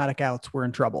they're automatic outs, we're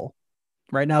in trouble.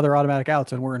 Right now they're automatic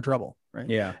outs and we're in trouble. Right.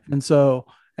 Yeah. And so,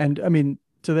 and I mean,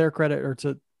 to their credit, or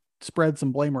to spread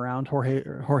some blame around,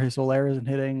 Jorge Soler isn't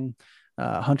hitting.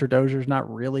 Hunter Dozier's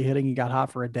not really hitting. He got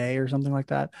hot for a day or something like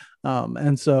that.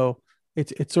 And so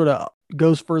it sort of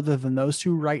goes further than those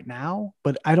 2 right now,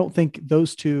 but I don't think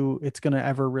those 2, it's going to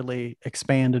ever really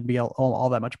expand and be all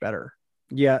that much better.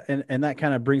 Yeah, and that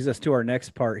kind of brings us to our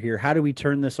next part here. How do we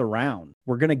turn this around?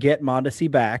 We're going to get Mondesi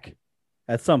back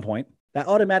at some point. That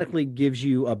automatically gives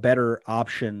you a better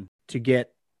option to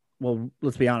get, well,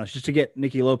 let's be honest, just to get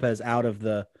Nicky Lopez out of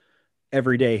the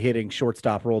everyday hitting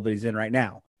shortstop role that he's in right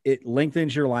now. It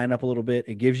lengthens your lineup a little bit.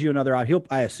 It gives you another out.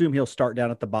 I assume he'll start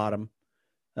down at the bottom,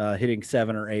 hitting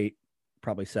 7 or 8,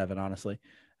 probably 7, honestly.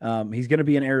 He's going to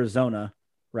be in Arizona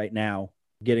right now,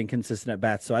 getting consistent at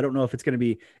bats. So I don't know if it's going to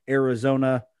be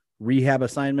Arizona rehab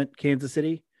assignment, Kansas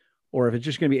City, or if it's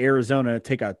just going to be Arizona,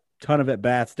 take a ton of at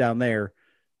bats down there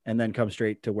and then come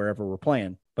straight to wherever we're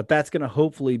playing. But that's going to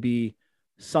hopefully be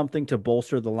something to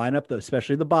bolster the lineup,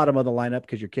 especially the bottom of the lineup,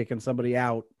 because you're kicking somebody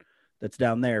out that's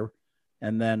down there.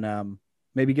 And then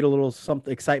maybe get a little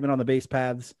excitement on the base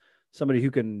paths, somebody who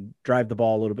can drive the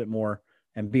ball a little bit more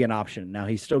and be an option. Now,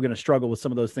 he's still going to struggle with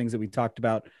some of those things that we talked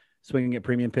about, swinging at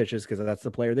premium pitches, because that's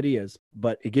the player that he is.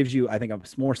 But it gives you, I think, a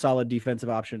more solid defensive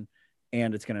option,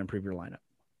 and it's going to improve your lineup.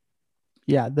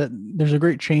 Yeah, there's a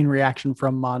great chain reaction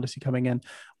from Mondesi coming in.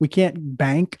 We can't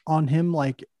bank on him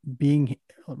like being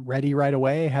ready right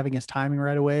away, having his timing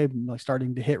right away, like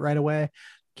starting to hit right away.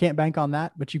 Can't bank on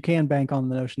that, but you can bank on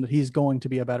the notion that he's going to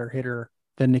be a better hitter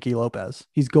than Nicky Lopez.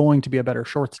 He's going to be a better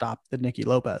shortstop than Nicky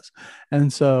Lopez.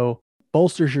 And so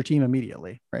bolsters your team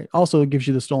immediately, right? Also, it gives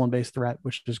you the stolen base threat,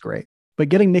 which is great. But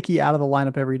getting Nicky out of the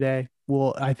lineup every day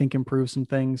will, I think, improve some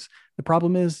things. The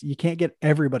problem is you can't get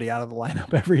everybody out of the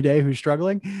lineup every day who's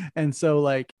struggling. And so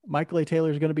like Michael A.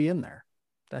 Taylor is going to be in there.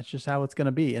 That's just how it's going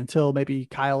to be until maybe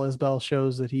Kyle Isbell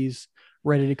shows that he's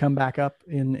ready to come back up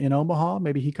in Omaha.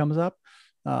 Maybe he comes up.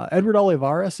 Edward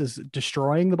Olivares is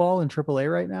destroying the ball in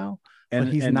AAA right now, but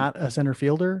he's not a center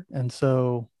fielder. And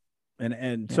so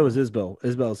so is Isbell.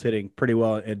 Isbell's hitting pretty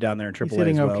well down there in AAA. He's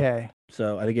hitting as well. Okay.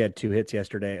 So I think he had 2 hits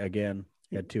yesterday. Again,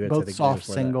 he had 2 hits. Both soft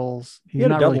singles. He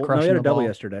had a double. Really, he had a double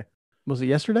yesterday. Was it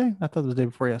yesterday? I thought it was the day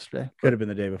before yesterday. Could have been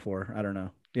the day before. I don't know.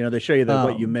 They show you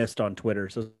what you missed on Twitter.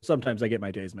 So sometimes I get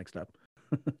my days mixed up.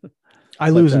 I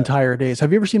lose entire days.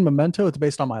 Have you ever seen Memento? It's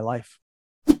based on my life.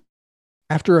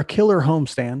 After a killer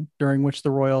homestand, during which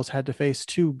the Royals had to face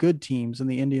 2 good teams in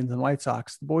the Indians and White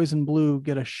Sox, the boys in blue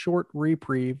get a short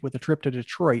reprieve with a trip to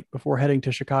Detroit before heading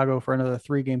to Chicago for another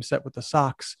 3-game set with the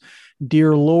Sox.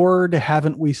 Dear Lord,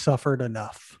 haven't we suffered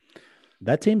enough?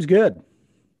 That team's good.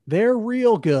 They're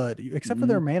real good, except for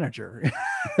their manager.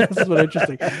 This is what's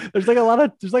interesting. There's like a lot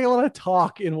of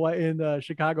talk in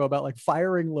Chicago about like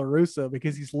firing La Russa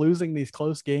because he's losing these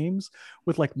close games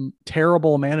with like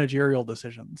terrible managerial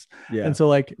decisions. Yeah, and so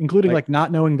like including like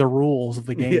not knowing the rules of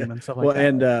the game and stuff like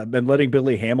that. And letting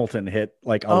Billy Hamilton hit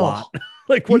like a lot.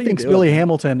 Like what he thinks Billy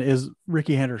Hamilton is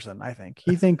Ricky Henderson. I think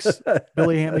he thinks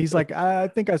He's like, I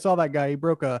think I saw that guy. He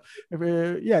broke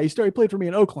he played for me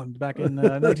in Oakland back in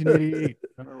 1988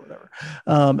 or whatever.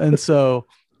 And so,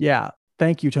 yeah,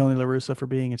 thank you, Tony La Russa, for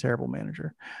being a terrible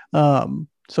manager.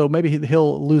 So maybe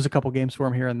he'll lose a couple games for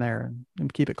him here and there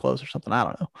and keep it close or something. I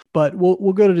don't know, but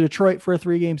we'll go to Detroit for a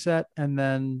 3-game set and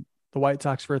then the White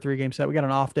Sox for a 3-game set. We got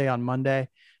an off day on Monday.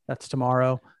 That's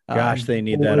tomorrow. Gosh, they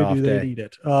need that off day. They need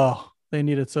it. Oh, they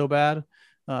need it so bad.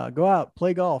 Go out,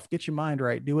 play golf, get your mind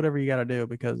right, do whatever you got to do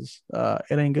because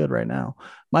it ain't good right now.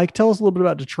 Mike, tell us a little bit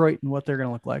about Detroit and what they're going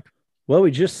to look like. Well,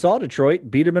 we just saw Detroit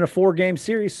beat them in a 4-game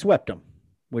series, swept them,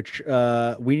 which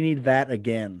we need that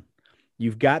again.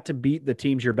 You've got to beat the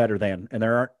teams you're better than, and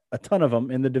there aren't a ton of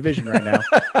them in the division right now.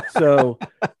 So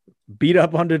beat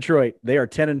up on Detroit. They are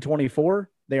 10-24.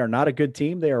 They are not a good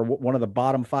team. They are one of the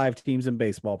bottom 5 teams in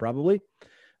baseball, probably.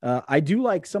 I do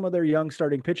like some of their young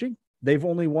starting pitching. They've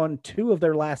only won 2 of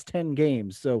their last 10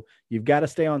 games, so you've got to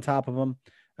stay on top of them.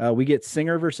 We get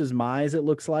Singer versus Mize, it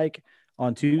looks like,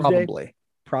 on Tuesday.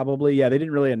 Probably. Yeah, they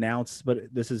didn't really announce,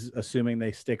 but this is assuming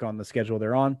they stick on the schedule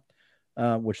they're on,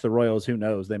 which the Royals, who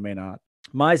knows, they may not.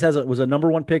 Mize was a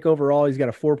number 1 pick overall. He's got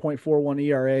a 4.41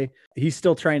 ERA. He's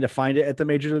still trying to find it at the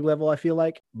major league level, I feel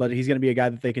like, but he's going to be a guy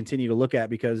that they continue to look at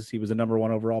because he was a number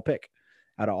 1 overall pick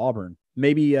out of Auburn.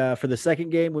 Maybe for the second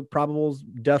game with probables,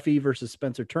 Duffy versus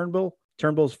Spencer Turnbull.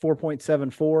 Turnbull's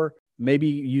 4.74, maybe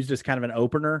used as kind of an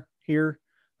opener here,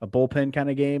 a bullpen kind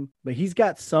of game. But he's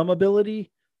got some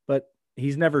ability, but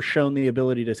he's never shown the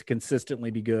ability to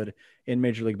consistently be good in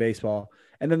Major League Baseball.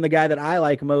 And then the guy that I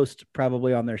like most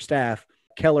probably on their staff,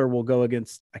 Keller, will go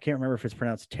against, I can't remember if it's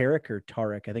pronounced Tarek or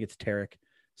Tarek. I think it's Tarek.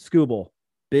 Skubal,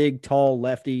 big, tall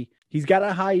lefty. He's got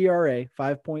a high ERA,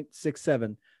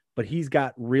 5.67, but he's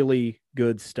got really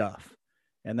good stuff.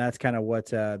 And that's kind of what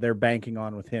they're banking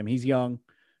on with him. He's young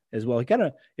as well. He kind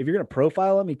of, if you're going to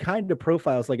profile him, he kind of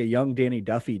profiles like a young Danny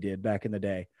Duffy did back in the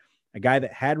day. A guy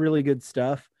that had really good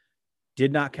stuff,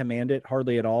 did not command it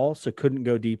hardly at all, so couldn't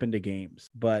go deep into games.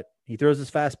 But he throws his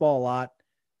fastball a lot.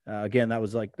 Again, that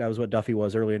was what Duffy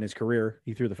was early in his career.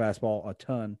 He threw the fastball a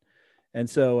ton. And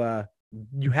so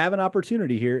you have an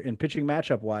opportunity here in pitching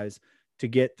matchup-wise to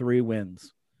get 3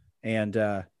 wins. And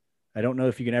I don't know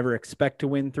if you can ever expect to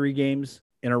win 3 games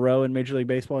in a row in Major League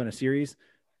Baseball in a series,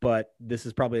 but this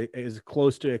is probably as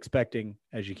close to expecting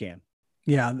as you can.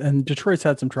 Yeah, and Detroit's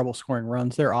had some trouble scoring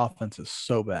runs. Their offense is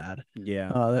so bad.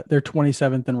 Yeah. They're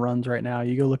 27th in runs right now.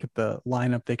 You go look at the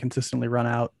lineup they consistently run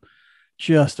out.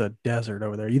 Just a desert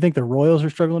over there. You think the Royals are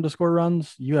struggling to score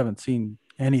runs? You haven't seen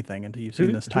anything until you've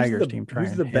seen this Tigers team trying.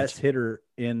 Who's the best hitter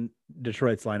in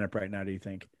Detroit's lineup right now, do you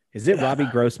think? Is it Robbie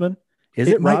Grossman? Is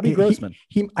it Robbie Grossman?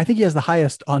 I think he has the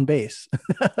highest on base.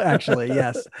 Actually,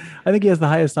 yes. I think he has the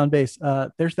highest on base.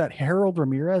 There's that Harold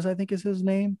Ramirez, I think is his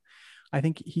name. I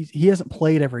think he hasn't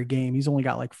played every game. He's only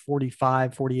got like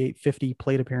 45, 48, 50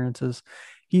 plate appearances.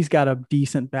 He's got a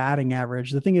decent batting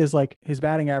average. The thing is, like, his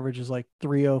batting average is like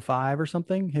 305 or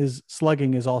something. His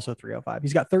slugging is also 305.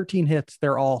 He's got 13 hits.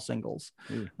 They're all singles.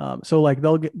 So like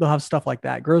they'll have stuff like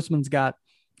that. Grossman's got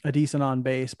a decent on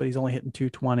base, but he's only hitting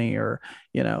 220, or,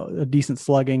 a decent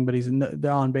slugging, but the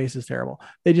on base is terrible.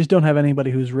 They just don't have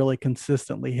anybody who's really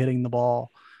consistently hitting the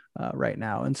ball right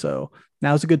now. And so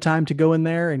now's a good time to go in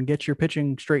there and get your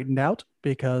pitching straightened out,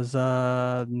 because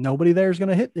nobody there is going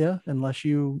to hit you unless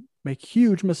you make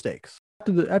huge mistakes.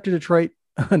 After Detroit,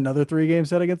 another 3-game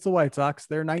set against the White Sox.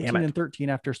 They're Damn 19 it. and 13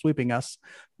 after sweeping us,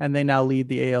 and they now lead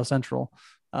the AL Central.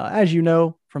 As you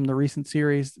know from the recent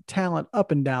series, talent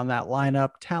up and down that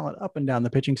lineup, talent up and down the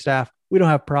pitching staff. We don't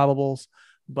have probables,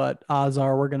 but odds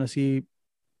are we're going to see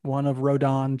one of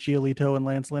Rodon, Giolito, and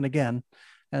Lance Lynn again.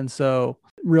 And so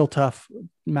real tough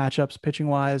matchups pitching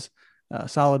wise,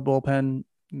 solid bullpen,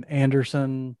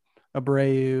 Anderson,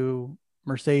 Abreu,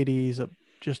 Mercedes,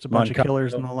 just a bunch of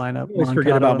killers in the lineup. Always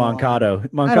forget about Moncado.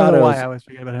 I don't know why I always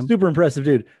forget about him. Super impressive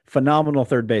dude. Phenomenal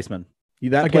third baseman.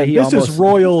 This is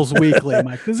Royals Weekly,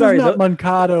 Mike. This is not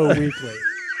Moncado Weekly.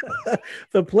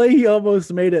 The play he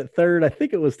almost made at third, I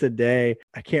think it was today.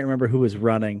 I can't remember who was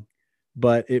running,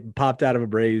 but it popped out of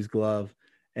Abreu's glove.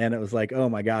 And it was like, oh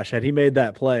my gosh, had he made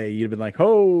that play, you'd have been like,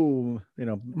 oh,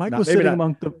 Mike was sitting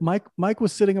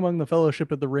among the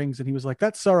Fellowship of the Rings, and he was like,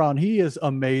 that's Sauron. He is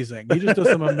amazing. He just does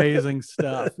some amazing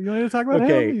stuff. You want to talk about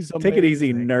him? He's take it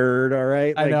easy, nerd. All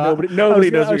right. I know.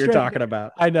 Nobody knows what you're talking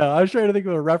about. I know. I was trying to think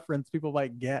of a reference people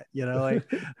might get,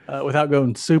 without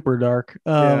going super dark.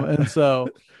 And so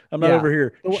I'm not over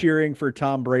here cheering for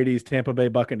Tom Brady's Tampa Bay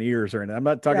Buccaneers or anything. I'm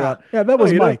not talking about. Yeah, that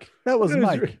was Mike. That was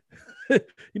Mike. It's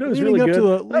really good.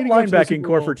 That linebacking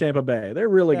core for Tampa Bay, they're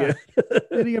really good.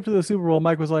 Leading up to the Super Bowl,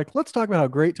 Mike was like, let's talk about how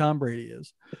great Tom Brady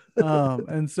is.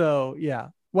 And so,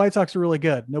 White Sox are really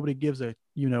good. Nobody gives a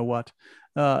what.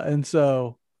 And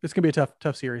so it's going to be a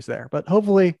tough series there. But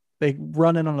hopefully they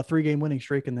run in on a 3-game winning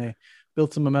streak and they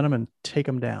build some momentum and take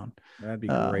them down. That'd be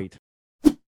great.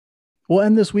 We'll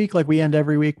end this week like we end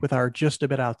every week with our Just a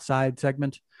Bit Outside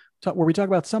segment, where we talk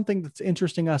about something that's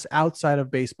interesting us outside of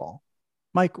baseball.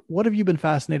 Mike, what have you been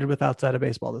fascinated with outside of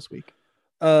baseball this week?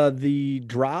 The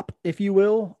drop, if you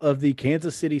will, of the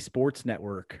Kansas City Sports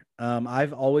Network.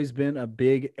 I've always been a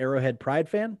big Arrowhead Pride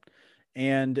fan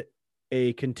and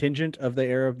a contingent of the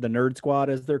Nerd Squad,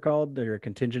 as they're called. They're a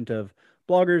contingent of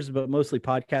bloggers, but mostly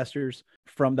podcasters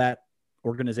from that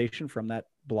organization, from that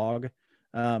blog,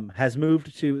 has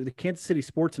moved to the Kansas City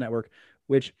Sports Network,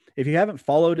 which, if you haven't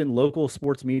followed in local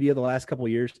sports media the last couple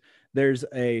of years, there's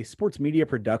a sports media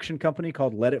production company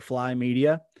called Let It Fly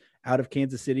Media out of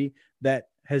Kansas City that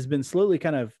has been slowly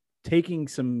kind of taking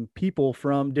some people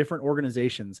from different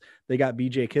organizations. They got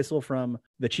BJ Kissel from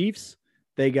the Chiefs.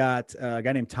 They got a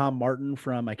guy named Tom Martin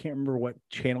from, I can't remember what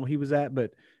channel he was at,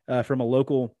 but from a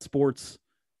local sports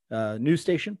news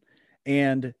station.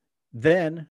 And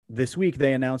then this week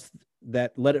they announced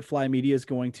that Let It Fly Media is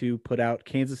going to put out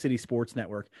Kansas City Sports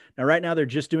Network. Now, right now they're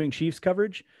just doing Chiefs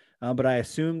coverage, but I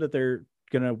assume that they're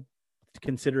going to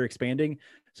consider expanding.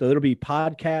 So there'll be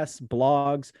podcasts,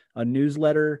 blogs, a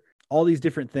newsletter, all these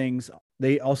different things.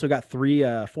 They also got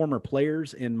 3 former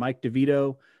players in Mike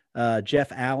DeVito,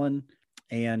 Jeff Allen,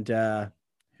 and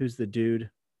who's the dude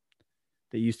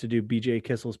that used to do BJ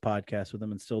Kissel's podcast with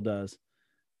them and still does?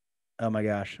 Oh my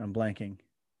gosh, I'm blanking.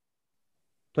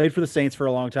 Played for the Saints for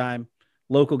a long time.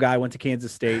 Local guy, went to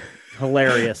Kansas State.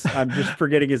 Hilarious. I'm just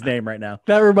forgetting his name right now.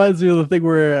 That reminds me of the thing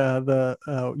where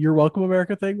the You're Welcome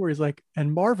America thing, where he's like,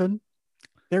 and Marvin,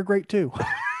 they're great too.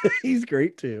 He's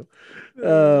great too.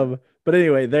 But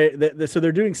anyway, so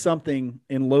they're doing something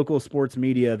in local sports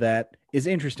media that is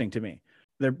interesting to me.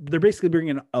 They're basically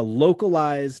bringing a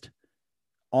localized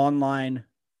online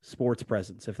sports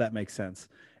presence, if that makes sense.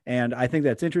 And I think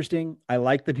that's interesting. I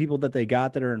like the people that they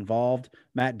got that are involved.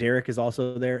 Matt Derrick is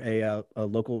also there, a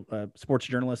local sports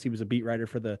journalist. He was a beat writer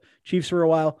for the Chiefs for a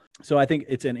while. So I think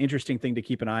it's an interesting thing to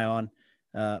keep an eye on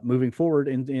moving forward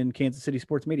in Kansas City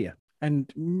sports media.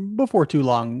 And before too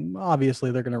long,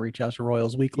 obviously they're going to reach out to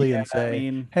Royals Weekly and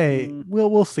say, "Hey,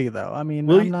 we'll see though." I mean,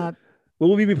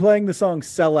 will we be playing the song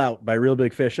 "Sell Out" by Real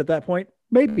Big Fish at that point?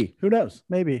 Maybe. Who knows?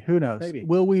 Who knows? Maybe.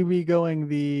 Will we be going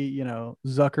the,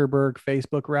 Zuckerberg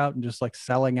Facebook route and just like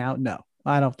selling out? No,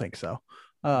 I don't think so.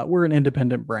 We're an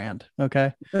independent brand.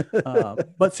 Okay.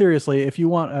 But seriously, if you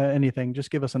want anything, just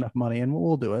give us enough money and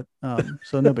we'll do it.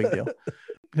 So no big deal.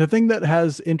 The thing that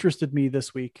has interested me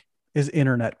this week is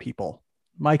internet people.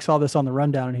 Mike saw this on the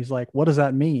rundown and he's like, what does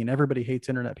that mean? Everybody hates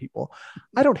internet people.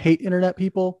 I don't hate internet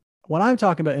people. When I'm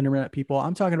talking about internet people,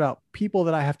 I'm talking about people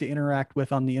that I have to interact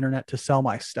with on the internet to sell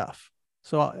my stuff.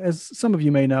 So as some of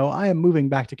you may know, I am moving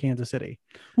back to Kansas City.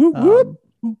 Whoop, whoop.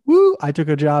 Woo. I took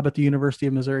a job at the University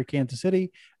of Missouri, Kansas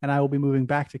City, and I will be moving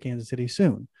back to Kansas City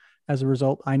soon. As a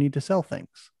result, I need to sell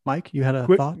things. Mike, you had a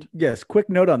thought? Yes. Quick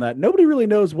note on that. Nobody really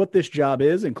knows what this job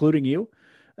is, including you.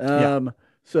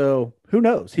 So who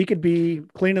knows? He could be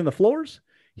cleaning the floors.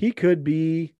 He could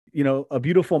be, a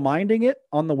beautiful minding it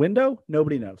on the window.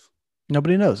 Nobody knows.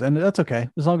 Nobody knows. And that's okay.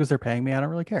 As long as they're paying me, I don't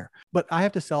really care. But I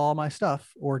have to sell all my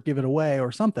stuff or give it away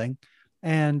or something.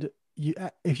 And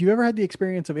if you ever had the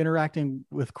experience of interacting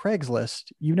with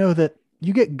Craigslist, you know that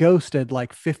you get ghosted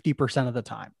like 50% of the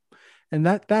time. And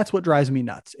that's what drives me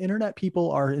nuts. Internet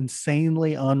people are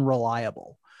insanely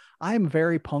unreliable. I am a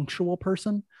very punctual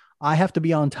person. I have to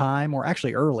be on time, or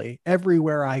actually early,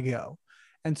 everywhere I go.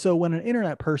 And so when an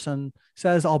internet person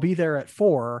says I'll be there at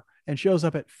 4 and shows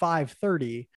up at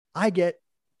 5:30, I get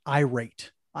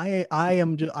irate. I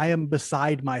am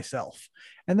beside myself.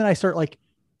 And then I start like,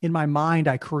 in my mind,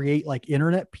 I create like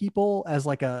internet people as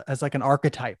like an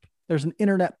archetype. There's an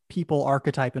internet people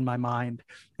archetype in my mind,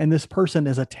 and this person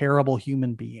is a terrible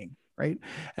human being, right?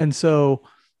 And so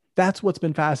that's what's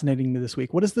been fascinating me this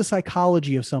week. What is the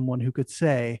psychology of someone who could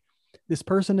say, this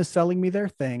person is selling me their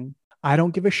thing, I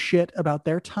don't give a shit about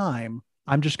their time,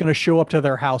 I'm just going to show up to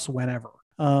their house whenever?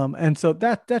 And so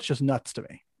that's just nuts to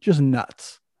me, just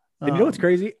nuts. And you know what's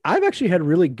crazy? I've actually had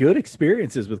really good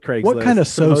experiences with Craigslist. What kind of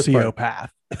sociopath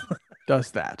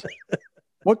does that?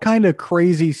 What kind of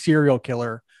crazy serial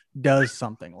killer does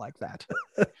something like that?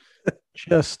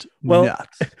 Just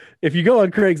nuts. If you go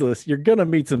on Craigslist, you're gonna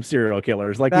meet some serial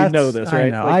killers. Like, you know this, right? I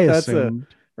know. Like, I assumed.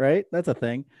 Right? That's a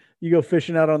thing. You go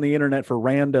fishing out on the internet for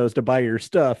randos to buy your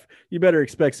stuff, you better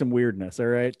expect some weirdness. All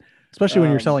right. Especially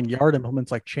when you're selling yard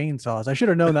implements like chainsaws. I should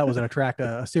have known that was going to attract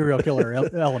a serial killer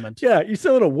element. Yeah, you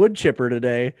selling a wood chipper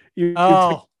today.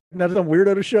 Not some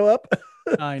weirdo to show up.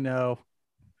 I know.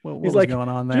 What He's was like, going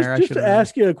on there? Just to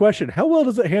ask you a question, how well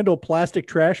does it handle plastic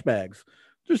trash bags?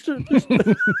 Just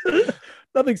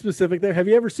nothing specific there. Have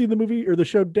you ever seen the movie or the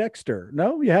show Dexter?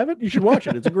 No, you haven't? You should watch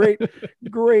it. It's a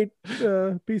great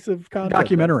piece of content.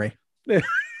 Documentary.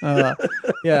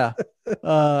 Yeah.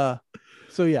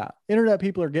 So yeah, internet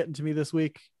people are getting to me this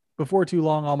week. Before too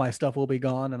long, all my stuff will be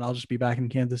gone and I'll just be back in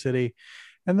Kansas City,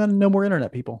 and then no more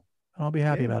internet people. I'll be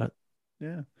happy about it.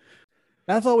 Yeah.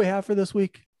 That's all we have for this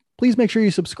week. Please make sure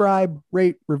you subscribe,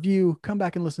 rate, review, come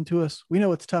back and listen to us. We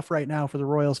know it's tough right now for the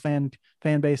Royals fan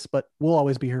base, but we'll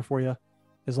always be here for you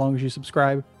as long as you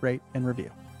subscribe, rate, and review.